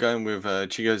volume, I'm going with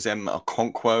Chigoziem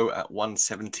Okonkwo at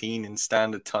 117 in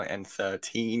standard, tight end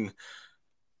 13.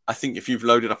 I think if you've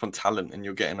loaded up on talent and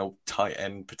you're getting a tight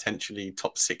end, potentially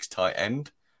top 6 tight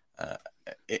end, at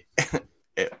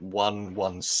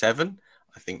 117,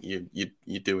 I think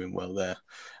you're doing well there.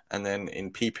 And then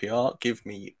in PPR, give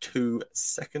me 2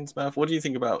 seconds, Murf. What do you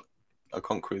think about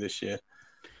Okonkwo this year?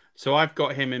 So I've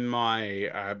got him in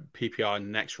my PPR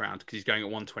next round because he's going at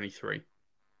 123.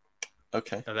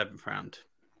 Okay. 11th round.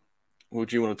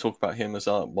 Would you want to talk about him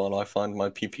while I find my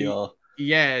PPR?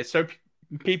 Yeah, so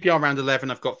PPR round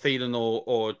 11, I've got Thielen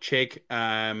or Chig.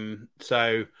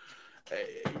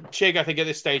 Chig, I think at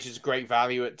this stage is great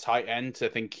value at tight end. I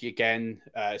think, again,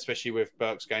 especially with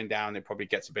Burks going down, it probably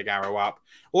gets a big arrow up.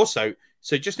 Also,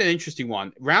 so just an interesting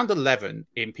one. Round 11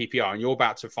 in PPR, and you're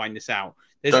about to find this out.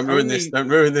 Don't ruin this.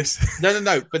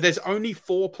 No. But there's only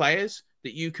 4 players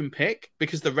that you can pick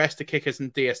because the rest are kickers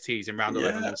and DSTs in round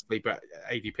 11 and sleeper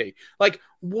ADP. Like,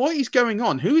 what is going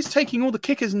on? Who is taking all the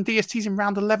kickers and DSTs in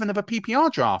round 11 of a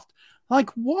PPR draft? Like,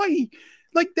 why?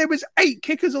 Like, there was 8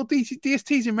 kickers or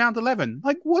DSTs in round 11.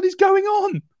 Like, what is going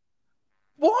on?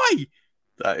 Why?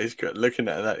 That is good. Looking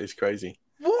at that is crazy.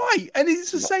 Why? And it's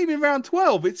the same in round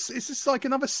 12. It's just like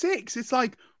another 6. It's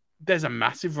like there's a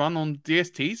massive run on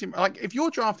DSTs. Like, if you're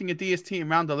drafting a DST in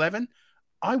round 11,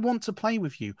 I want to play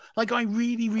with you. Like, I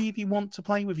really, really want to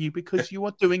play with you because you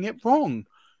are doing it wrong.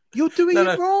 You're doing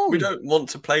it wrong. We don't want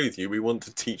to play with you. We want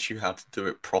to teach you how to do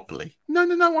it properly. No.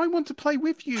 I want to play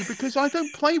with you because I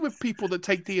don't play with people that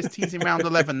take DSTs in round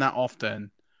 11 that often.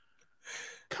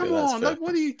 Come on. Like,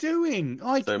 what are you doing?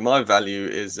 Like, so my value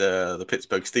is the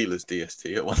Pittsburgh Steelers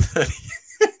DST at 130.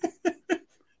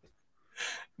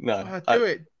 No.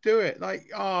 Do it.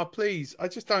 Like, please. I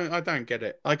don't get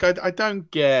it. Like, I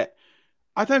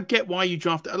don't get why you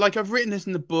drafted. Like, I've written this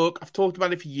in the book. I've talked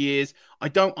about it for years. I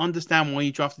don't understand why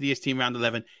you drafted the DST in round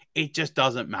 11. It just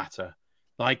doesn't matter.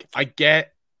 Like,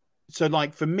 so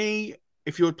like for me,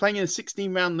 if you're playing in a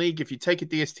 16-round league, if you take a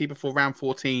DST before round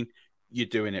 14, you're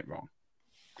doing it wrong.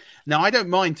 Now, I don't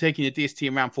mind taking a DST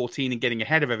in round 14 and getting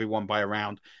ahead of everyone by a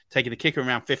round, taking a kicker in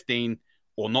round 15,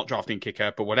 or not drafting a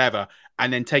kicker, but whatever,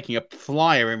 and then taking a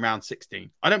flyer in round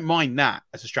 16. I don't mind that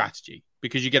as a strategy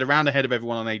because you get a round ahead of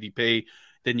everyone on ADP,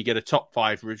 then you get a top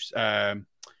 5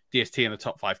 DST and a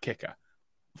top 5 kicker.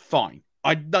 Fine.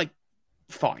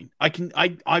 Fine.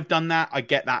 I've done that. I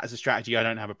get that as a strategy. I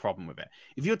don't have a problem with it.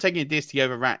 If you're taking a DST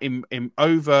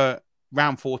over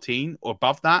round 14 or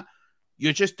above that,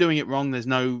 you're just doing it wrong. There's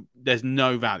no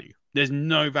value. There's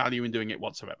no value in doing it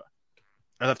whatsoever.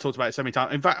 As I've talked about it so many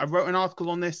times. In fact, I wrote an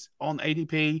article on this on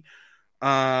ADP,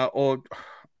 or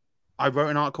I wrote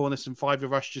an article on this in 5 Year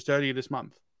Rush just earlier this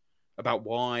month about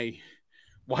why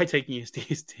taking a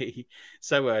DST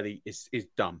so early is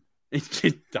dumb. It's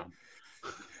just dumb.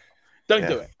 Don't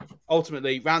do it.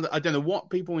 Ultimately, I don't know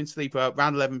what people in sleeper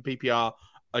round 11 PPR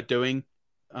are doing,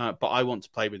 but I want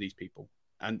to play with these people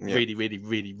and really, really,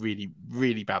 really, really,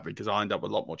 really badly because I'll end up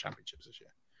with a lot more championships this year.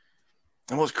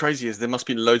 And what's crazy is there must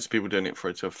be loads of people doing it for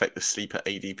it to affect the sleeper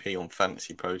ADP on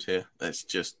Fantasy Pros here. That's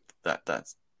just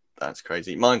that's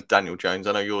crazy. Mine's Daniel Jones.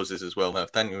 I know yours is as well. Now,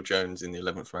 if Daniel Jones in the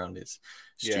 11th round is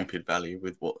stupid value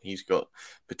with what he's got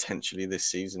potentially this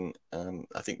season.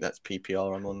 I think that's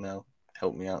PPR I'm on now.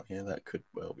 Help me out here. That could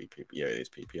well be PPR. Yeah, it is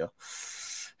PPR.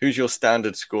 Who's your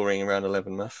standard scoring around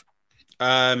 11, Murf?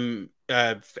 Adam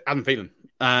Thielen.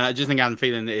 I just think Adam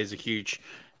Thielen is a huge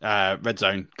red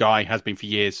zone guy, has been for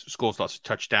years, scores lots of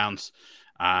touchdowns.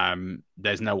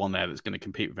 There's no one there that's going to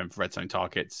compete with him for red zone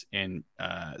targets. And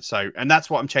that's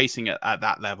what I'm chasing at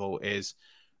that level is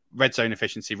red zone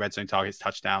efficiency, red zone targets,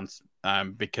 touchdowns,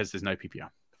 because there's no PPR.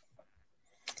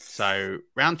 So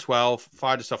round 12,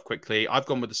 fired us off quickly. I've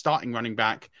gone with the starting running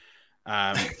back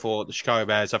for the Chicago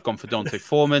Bears. I've gone for D'Onta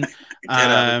Foreman,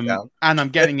 and I'm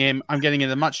getting him at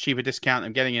a much cheaper discount.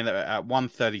 I'm getting him at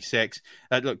 136.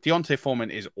 Look, D'Onta Foreman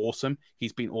is awesome.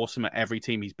 He's been awesome at every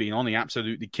team he's been on. He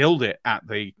absolutely killed it at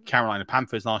the Carolina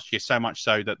Panthers last year, so much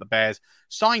so that the Bears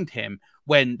signed him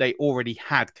when they already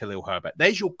had Khalil Herbert.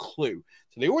 There's your clue.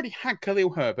 So they already had Khalil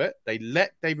Herbert. They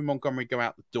let David Montgomery go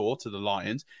out the door to the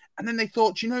Lions. And then they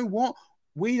thought, you know what?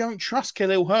 We don't trust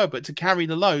Khalil Herbert to carry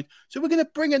the load. So we're going to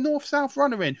bring a north-south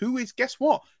runner in who is, guess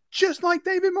what? Just like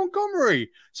David Montgomery.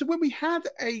 So when we had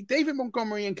a David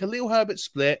Montgomery and Khalil Herbert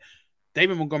split,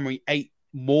 David Montgomery ate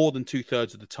more than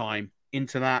 2/3 of the time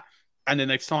into that. And then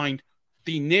they've signed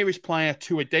the nearest player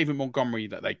to a David Montgomery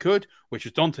that they could, which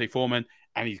was D'Onta Foreman,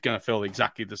 and he's going to fill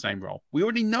exactly the same role. We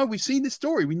already know. We've seen this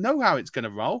story. We know how it's going to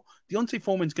roll. D'Onta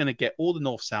Foreman's going to get all the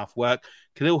north-south work.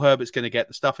 Khalil Herbert's going to get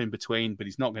the stuff in between, but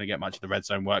he's not going to get much of the red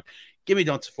zone work. Give me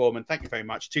D'Onta Foreman. Thank you very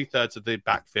much. 2/3 of the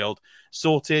backfield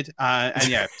sorted. And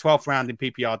yeah, 12th round in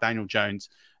PPR, Daniel Jones.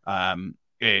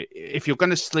 If you're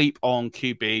going to sleep on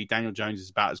QB, Daniel Jones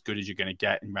is about as good as you're going to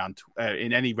get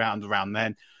in any round around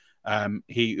then.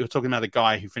 You're talking about a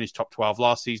guy who finished top 12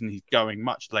 last season. He's going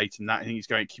much later than that. I think he's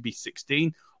going QB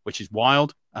 16, which is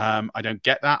wild. I don't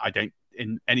get that.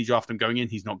 In any draft I'm going in,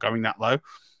 he's not going that low.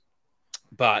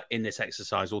 But in this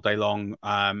exercise all day long,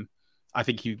 I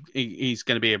think he's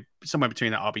going to be somewhere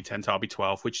between that RB10 to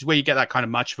RB12, which is where you get that kind of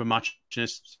much of a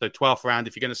muchness. So 12th round,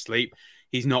 if you're going to sleep,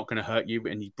 he's not going to hurt you,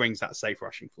 and he brings that safe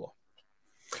rushing floor.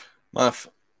 Murf,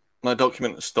 my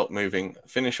document has stopped moving.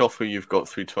 Finish off who you've got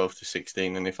through 12 to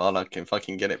 16, and if I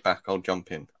can get it back, I'll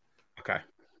jump in. Okay.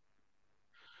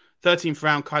 13th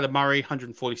round, Kyler Murray,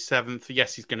 147th.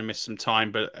 Yes, he's going to miss some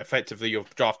time, but effectively you're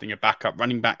drafting a backup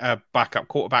backup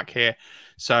quarterback here.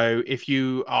 So if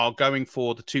you are going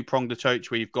for the two-pronged approach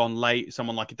where you've gone late,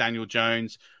 someone like a Daniel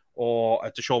Jones or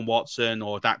a Deshaun Watson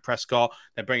or Dak Prescott,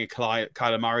 then bring a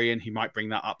Kyler Murray in. He might bring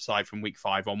that upside from week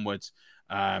 5 onwards.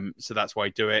 So that's why I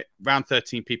do it. Round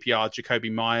 13 PPR, Jacoby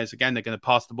Myers. Again, they're going to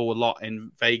pass the ball a lot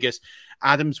in Vegas.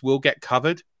 Adams will get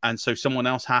covered, and so someone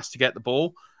else has to get the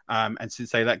ball. And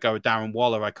since they let go of Darren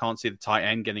Waller, I can't see the tight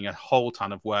end getting a whole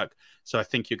ton of work. So I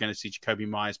think you're going to see Jacoby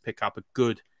Myers pick up a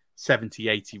good 70,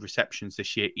 80 receptions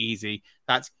this year. Easy.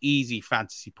 That's easy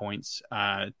fantasy points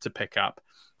to pick up.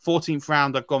 14th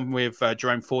round, I've gone with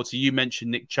Jerome Ford. So you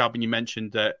mentioned Nick Chubb, and you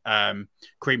mentioned that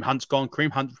Kareem Hunt's gone.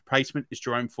 Kareem Hunt's replacement is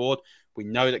Jerome Ford. We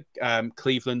know that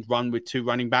Cleveland run with 2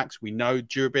 running backs. We know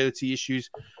durability issues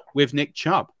with Nick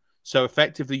Chubb. So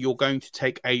effectively, you're going to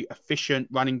take a efficient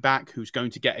running back who's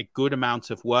going to get a good amount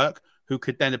of work, who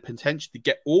could then potentially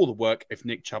get all the work if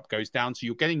Nick Chubb goes down. So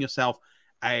you're getting yourself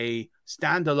a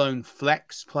standalone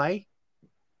flex play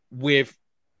with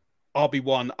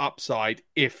RB1 upside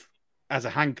as a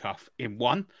handcuff in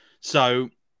one. So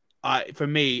for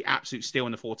me, absolute steal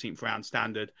in the 14th round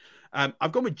standard.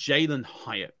 I've gone with Jalen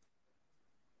Hyatt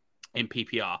in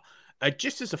PPR.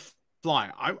 Just as a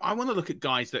flyer, I want to look at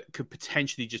guys that could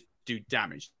potentially just do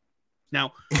damage.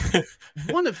 Now,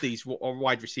 one of these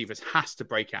wide receivers has to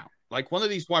break out. Like one of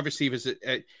these wide receivers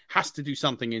has to do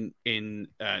something in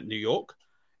New York.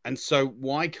 And so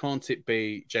why can't it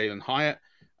be Jalen Hyatt?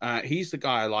 He's the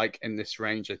guy I like in this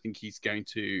range. I think he's going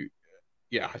to,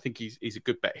 I think he's a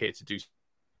good bet here to do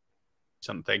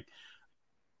something.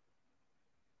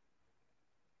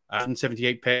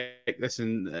 178 pick.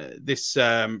 Listen, this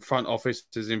front office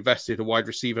has invested a wide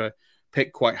receiver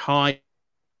pick quite high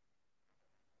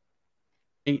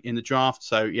in the draft.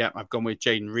 So, I've gone with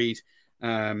Jaden Reed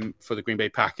for the Green Bay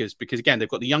Packers because, again, they've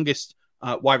got the youngest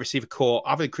wide receiver core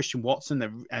other than Christian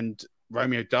Watson and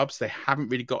Romeo Doubs. They haven't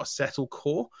really got a settled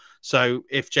core. So,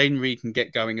 if Jaden Reed can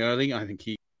get going early, I think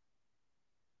he...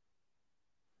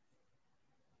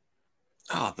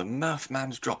 The Murf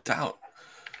man's dropped out.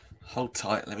 Hold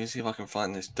tight. Let me see if I can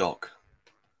find this doc.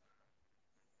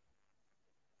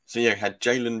 So, had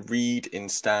Jalen Reed in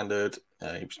standard.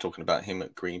 He was talking about him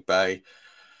at Green Bay.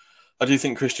 I do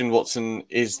think Christian Watson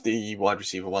is the wide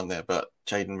receiver one there, but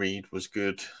Jaden Reed was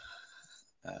good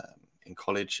in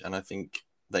college, and I think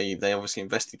they obviously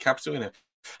invested capital in it.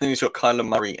 Then he's got Kyler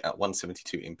Murray at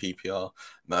 172 in PPR.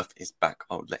 Murf is back.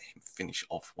 I'll let him finish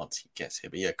off once he gets here.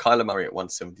 But Kyler Murray at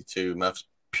 172. Murf's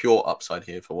pure upside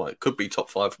here for what it could be top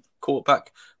 5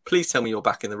 quarterback. Please tell me you're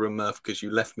back in the room, Murph, because you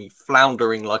left me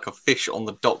floundering like a fish on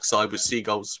the dockside with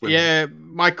seagulls swimming. Yeah,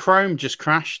 my Chrome just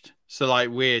crashed. So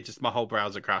weird, just my whole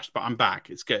browser crashed, but I'm back.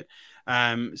 It's good.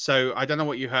 So I don't know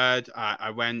what you heard.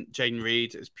 I went Jaden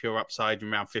Reed as pure upside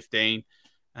in round 15.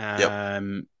 So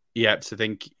I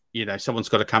think, someone's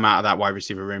got to come out of that wide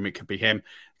receiver room. It could be him.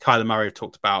 Kyler Murray I've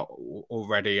talked about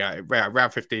already.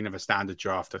 Round 15 of a standard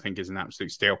draft, I think, is an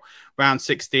absolute steal. Round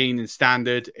 16 in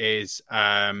standard is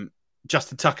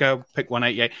Justin Tucker, pick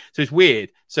 188. So it's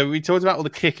weird. So we talked about all the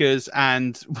kickers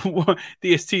and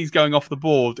DSTs going off the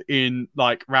board in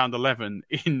round 11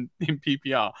 in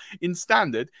PPR. In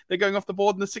standard, they're going off the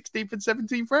board in the 16th and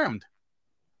 17th round,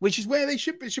 which is where they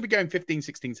should be going 15,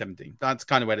 16, 17. That's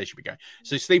kind of where they should be going.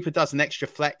 So Sleeper does an extra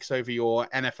flex over your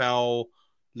NFL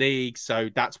league. So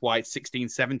that's why it's 16,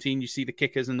 17. You see the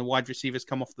kickers and the wide receivers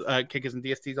come off the kickers and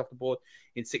DSTs off the board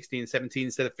in 16 and 17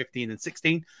 instead of 15 and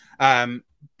 16.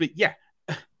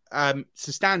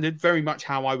 So standard, very much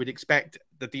how I would expect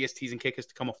the DSTs and kickers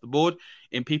to come off the board.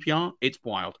 In PPR, it's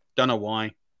wild. Don't know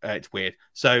why. It's weird.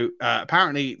 So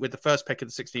apparently with the first pick of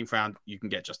the 16th round, you can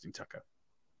get Justin Tucker.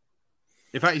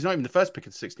 In fact, he's not even the first pick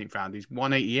of the 16th round. He's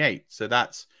 188. So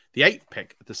that's the 8th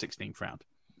pick of the 16th round.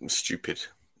 Stupid.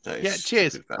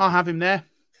 Cheers. I'll have him there.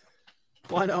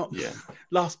 Why not? Yeah.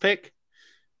 Last pick.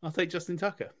 I'll take Justin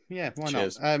Tucker. Yeah, why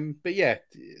Cheers. not?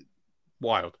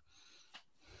 Wild.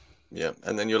 Yeah,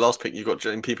 and then your last pick, you got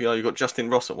in PPR, you got Justin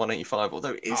Ross at 185.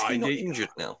 Although is he not injured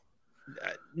now?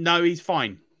 No, he's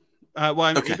fine. He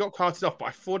Okay. got carted off, but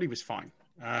I thought he was fine.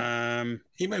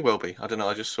 He may well be. I don't know.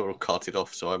 I just saw him carted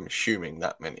off, so I'm assuming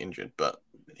that meant injured, but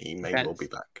he may well be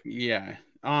back. Yeah.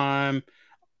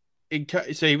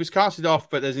 So he was casted off,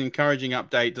 but there's an encouraging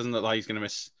update. Doesn't look like he's going to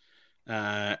miss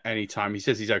any time. He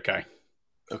says he's okay.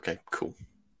 Okay, cool.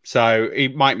 So he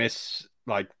might miss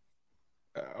a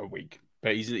week,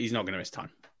 but he's not going to miss time.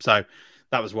 So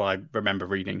that was what I remember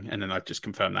reading, and then I just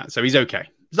confirmed that. So he's okay.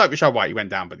 It's like Rashad White. He went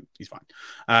down, but he's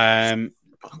fine.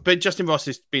 But Justin Ross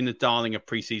has been the darling of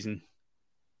preseason.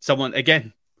 Someone,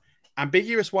 again,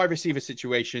 ambiguous wide receiver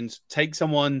situations. Take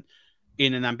someone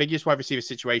in an ambiguous wide receiver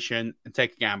situation and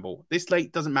take a gamble. This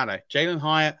late doesn't matter. Jalen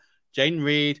Hyatt, Jaden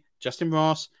Reed, Justin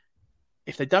Ross.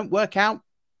 If they don't work out,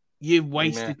 you've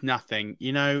wasted nothing.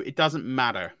 It doesn't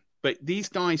matter. But these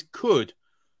guys could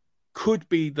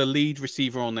be the lead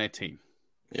receiver on their team.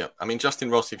 Yeah, I mean, Justin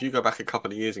Ross, if you go back a couple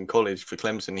of years in college for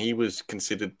Clemson, he was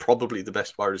considered probably the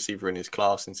best wide receiver in his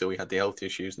class until he had the health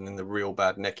issues and then the real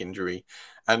bad neck injury.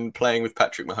 And playing with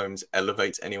Patrick Mahomes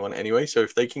elevates anyone anyway. So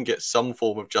if they can get some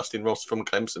form of Justin Ross from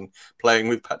Clemson playing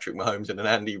with Patrick Mahomes in an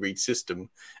Andy Reid system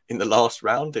in the last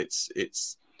round,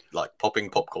 it's like popping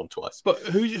popcorn twice. But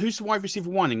who's the wide receiver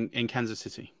one in Kansas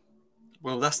City?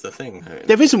 Well, that's the thing.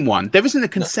 There isn't one. There isn't a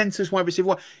consensus wide receiver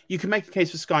one. You can make a case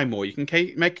for Sky Moore. You can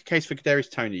make a case for Kadarius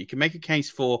Toney. You can make a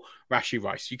case for Rashee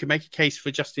Rice. You can make a case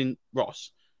for Justin Ross.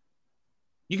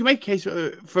 You can make a case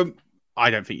for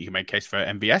I don't think you can make a case for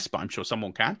MVS, but I'm sure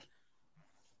someone can.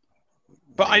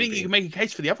 But I think you can make a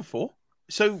case for the other four.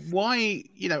 So why,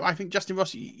 I think Justin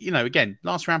Ross, again,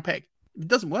 last round pick. If it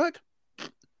doesn't work,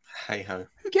 hey ho.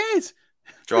 Who cares?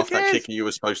 Draft that kicker you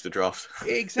were supposed to draft.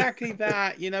 Exactly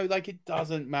that. It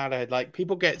doesn't matter.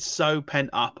 People get so pent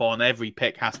up on every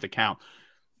pick has to count.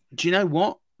 Do you know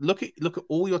what? Look at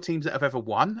all your teams that have ever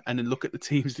won, and then look at the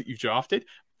teams that you've drafted.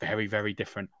 Very, very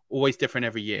different. Always different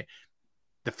every year.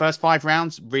 The first 5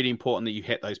 rounds, really important that you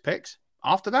hit those picks.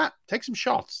 After that, take some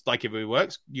shots. If it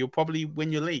works, you'll probably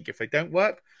win your league. If they don't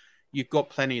work, you've got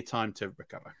plenty of time to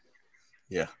recover.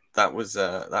 Yeah, that was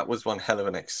one hell of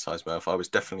an exercise, Murph. I was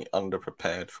definitely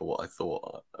underprepared for what I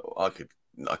thought I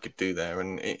could do there,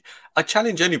 and I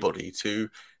challenge anybody to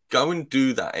go and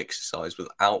do that exercise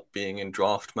without being in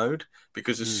draft mode,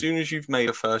 because as soon as you've made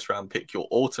a first round pick, you're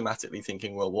automatically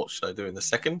thinking, well, what should I do in the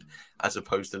second, as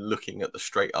opposed to looking at the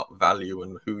straight up value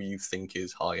and who you think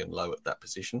is high and low at that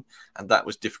position. And that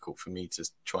was difficult for me to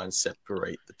try and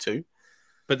separate the two.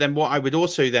 But then what I would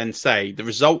also then say, the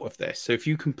result of this, so if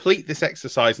you complete this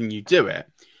exercise and you do it,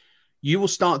 you will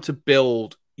start to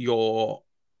build your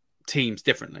teams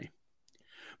differently,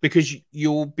 because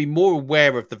you'll be more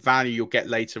aware of the value you'll get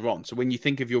later on. So when you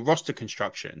think of your roster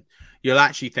construction, you'll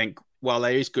actually think, well,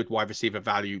 there is good wide receiver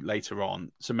value later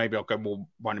on, so maybe I'll go more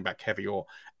running back heavy, or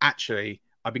actually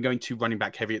I've been going too running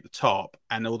back heavy at the top,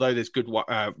 and although there's good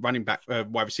running back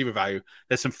wide receiver value,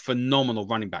 there's some phenomenal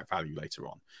running back value later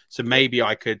on. So maybe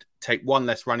I could take one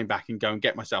less running back and go and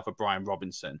get myself a Brian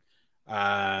Robinson.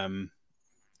 Khalil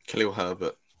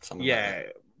Herbert. Like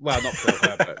that. Well, not Khalil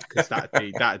Herbert, because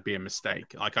that'd be a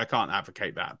mistake. I can't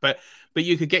advocate that. But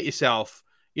you could get yourself,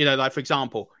 You know, like, for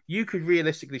example, you could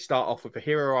realistically start off with a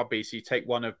hero RB, so you take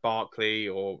one of Barkley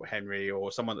or Henry or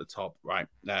someone at the top, right?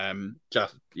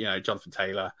 Just, you know, Jonathan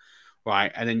Taylor, right?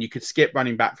 And then you could skip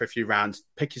running back for a few rounds,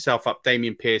 pick yourself up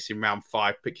Damian Pierce in round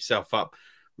 5, pick yourself up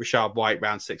Rashad White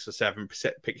round 6 or 7,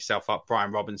 pick yourself up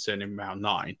Brian Robinson in round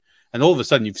 9. And all of a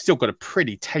sudden, you've still got a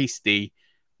pretty tasty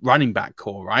running back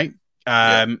core, right?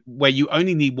 Where you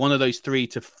only need one of those 3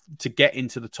 to get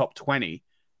into the top 20.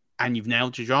 And you've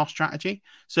nailed your draft strategy.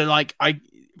 So, like,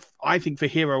 I think for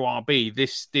Hero RB,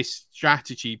 this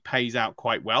strategy pays out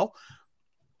quite well.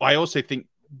 I also think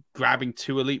grabbing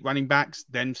 2 elite running backs,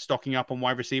 then stocking up on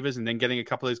wide receivers, and then getting a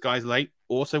couple of those guys late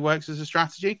also works as a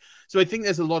strategy. So I think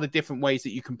there's a lot of different ways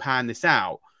that you can pan this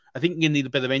out. I think you need a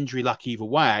bit of injury luck either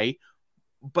way.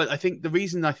 But I think the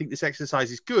reason I think this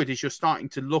exercise is good is you're starting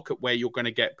to look at where you're going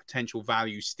to get potential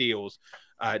value steals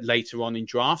later on in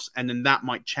drafts. And then that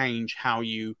might change how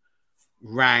you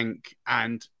rank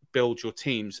and build your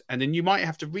teams. And then you might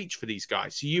have to reach for these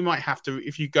guys. So you might have to,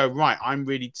 if you go, right, I'm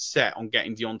really set on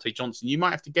getting Deontay Johnson, you might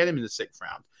have to get him in the 6th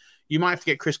round. You might have to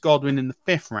get Chris Godwin in the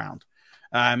 5th round.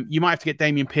 You might have to get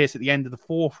Damian Pierce at the end of the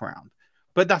 4th round.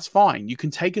 But that's fine. You can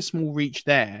take a small reach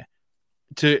there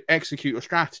to execute your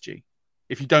strategy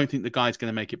if you don't think the guy's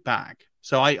going to make it back.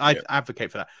 So I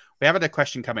advocate for that. We have had a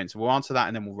question come in, so we'll answer that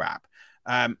and then we'll wrap.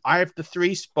 I have the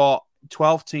 3-spot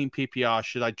 12-team PPR.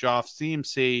 Should I draft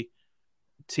CMC,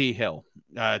 Tyreek Hill?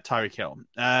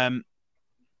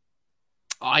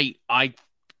 I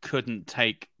couldn't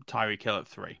take Tyreek Hill at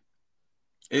 3.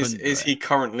 Is he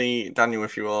currently, Daniel,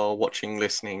 if you are watching,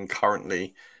 listening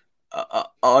currently,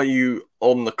 are you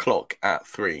on the clock at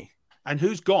 3? And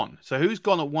who's gone? So who's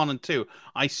gone at 1 and 2?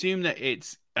 I assume that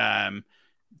it's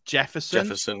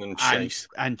Jefferson and Chase.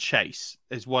 And Chase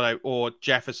is what or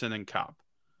Jefferson and Cup.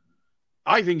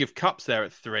 I think if Cup's there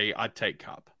at 3, I'd take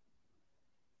Cup.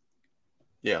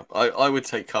 Yeah, I would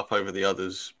take Cup over the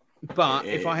others. But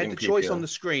if I had the PPR choice on the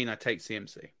screen, I'd take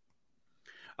CMC.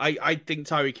 I think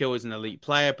Tyreek Hill is an elite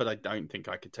player, but I don't think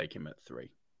I could take him at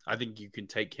 3. I think you can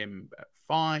take him at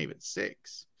 5, at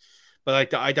 6.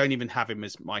 But I don't even have him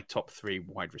as my top 3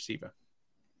 wide receiver.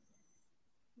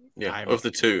 Yeah, of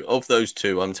those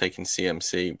two, I'm taking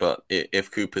CMC. But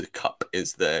if Cooper Kupp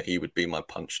is there, he would be my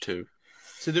punch too.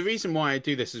 So the reason why I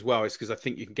do this as well is because I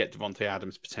think you can get Devontae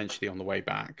Adams potentially on the way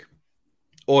back.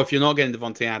 Or if you're not getting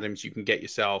Devontae Adams, you can get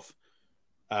yourself,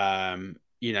 there's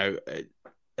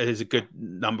a good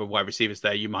number of wide receivers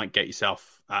there. You might get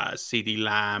yourself CD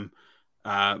Lamb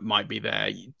might be there.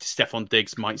 Stephon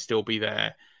Diggs might still be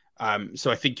there. So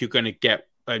I think you're going to get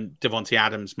Devontae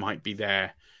Adams might be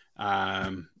there.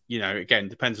 Again,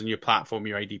 depends on your platform,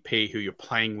 your ADP, who you're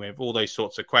playing with, all those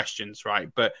sorts of questions, right?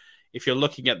 But if you're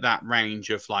looking at that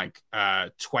range of like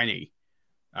 18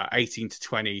 to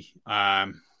 20,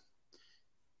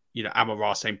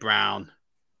 Amon-Ra St. Brown,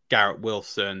 Garrett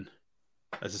Wilson,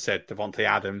 as I said, Devontae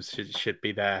Adams should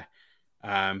be there.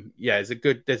 There's a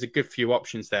good few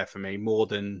options there for me, more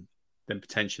than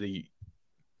potentially.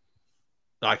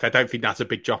 Like, I don't think that's a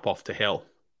big drop off to Hill.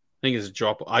 I think it's a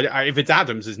drop. If it's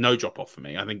Adams, there's no drop off for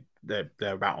me. I think they're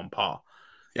about on par.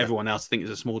 Yeah. Everyone else thinks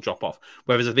it's a small drop off.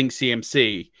 Whereas I think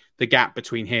CMC, the gap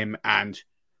between him and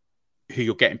who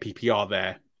you're getting PPR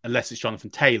there, unless it's Jonathan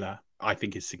Taylor, I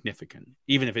think is significant.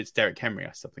 Even if it's Derrick Henry,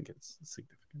 I still think it's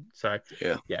significant. So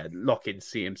lock in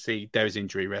CMC. There is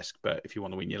injury risk, but if you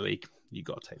want to win your league, you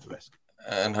got to take the risk.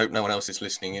 And hope no one else is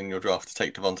listening in your draft to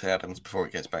take Devontae Adams before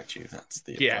it gets back to you. That's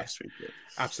the advice we give.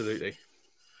 Absolutely.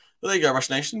 Well, there you go, Rush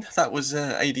Nation. That was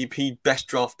ADP best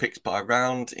draft picks by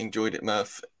round. Enjoyed it,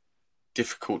 Murf.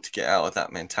 Difficult to get out of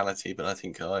that mentality, but I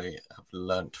think I have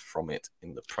learnt from it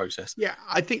in the process. Yeah,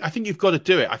 I think you've got to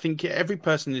do it. I think every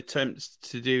person attempts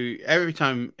to do, every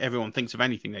time everyone thinks of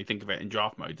anything, they think of it in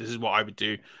draft mode. This is what I would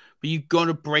do. But you've got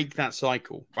to break that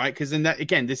cycle, right? Because then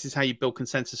this is how you build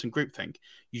consensus and groupthink.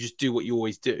 You just do what you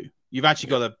always do. You've actually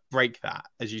got to break that,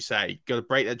 as you say. You've got to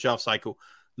break that draft cycle,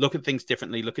 look at things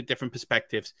differently, look at different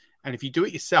perspectives. And if you do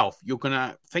it yourself, you're going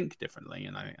to think differently.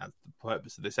 And I think that's the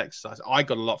purpose of this exercise. I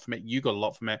got a lot from it. You got a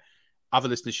lot from it. Other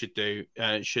listeners should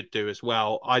do as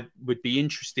well. I would be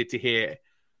interested to hear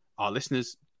our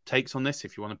listeners' takes on this.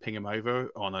 If you want to ping them over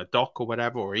on a doc or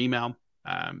whatever, or email,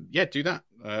 do that.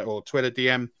 Or Twitter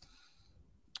DM.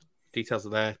 Details are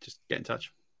there. Just get in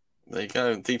touch. There you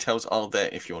go. Details are there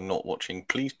if you're not watching.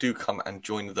 Please do come and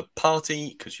join the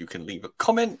party because you can leave a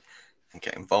comment and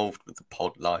get involved with the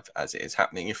pod live as it is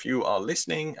happening. If you are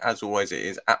listening, as always, it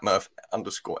is at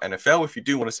Murf_NFL. If you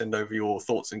do want to send over your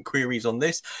thoughts and queries on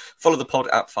this, follow the pod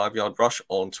at 5 Yard Rush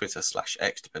on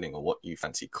Twitter/X, depending on what you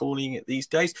fancy calling it these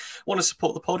days. Want to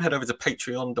support the pod? Head over to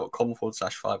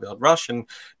patreon.com/5 Yard Rush and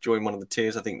join one of the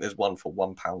tiers. I think there's one for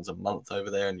 £1 a month over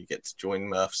there, and you get to join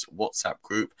Murf's WhatsApp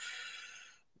group.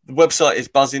 The website is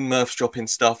buzzing. Murph's dropping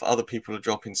stuff. Other people are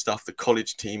dropping stuff. The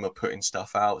college team are putting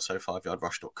stuff out. So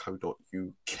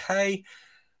 5yardrush.co.uk.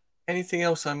 Anything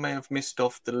else I may have missed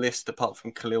off the list apart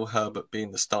from Khalil Herbert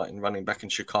being the starting running back in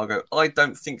Chicago? I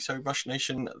don't think so, Rush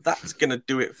Nation. That's going to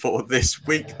do it for this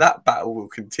week. That battle will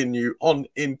continue on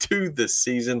into the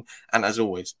season. And as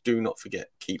always, do not forget,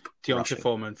 keep Deontay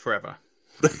Foreman forever.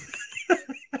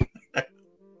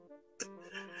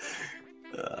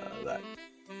 That.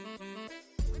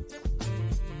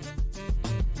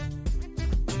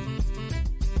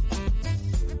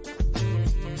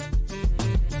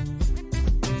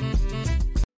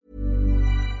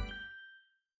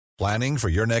 Planning for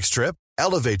your next trip?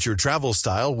 Elevate your travel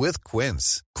style with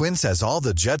Quince. Quince has all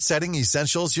the jet-setting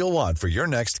essentials you'll want for your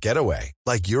next getaway,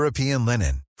 like European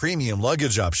linen, premium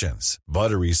luggage options,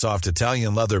 buttery soft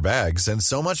Italian leather bags, and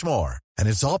so much more. And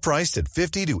it's all priced at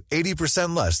 50 to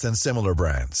 80% less than similar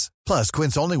brands. Plus,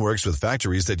 Quince only works with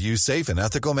factories that use safe and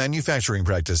ethical manufacturing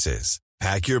practices.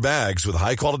 Pack your bags with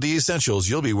high-quality essentials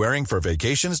you'll be wearing for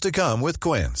vacations to come with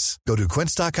Quince. Go to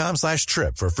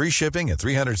quince.com/trip for free shipping and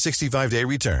 365-day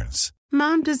returns.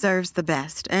 Mom deserves the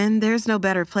best, and there's no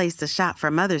better place to shop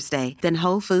for Mother's Day than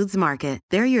Whole Foods Market.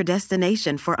 They're your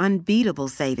destination for unbeatable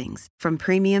savings, from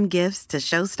premium gifts to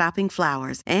show-stopping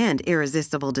flowers and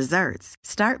irresistible desserts.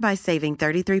 Start by saving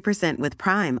 33% with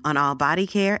Prime on all body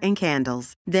care and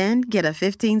candles. Then get a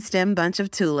 15-stem bunch of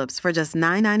tulips for just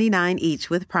 $9.99 each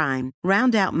with Prime.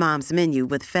 Round out Mom's menu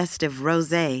with festive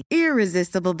rosé,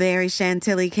 irresistible berry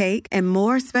chantilly cake, and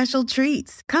more special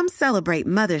treats. Come celebrate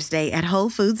Mother's Day at Whole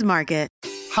Foods Market.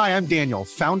 Hi, I'm Daniel,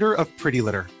 founder of Pretty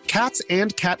Litter. Cats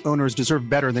and cat owners deserve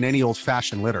better than any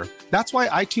old-fashioned litter. That's why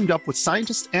I teamed up with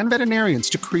scientists and veterinarians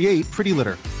to create Pretty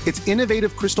Litter. Its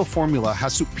innovative crystal formula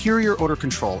has superior odor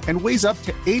control and weighs up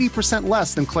to 80%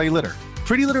 less than clay litter.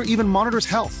 Pretty Litter even monitors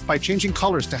health by changing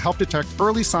colors to help detect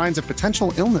early signs of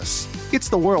potential illness. It's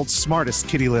the world's smartest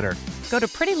kitty litter. Go to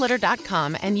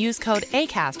prettylitter.com and use code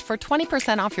ACAST for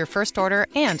 20% off your first order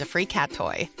and a free cat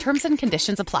toy. Terms and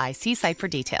conditions apply. See site for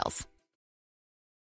details.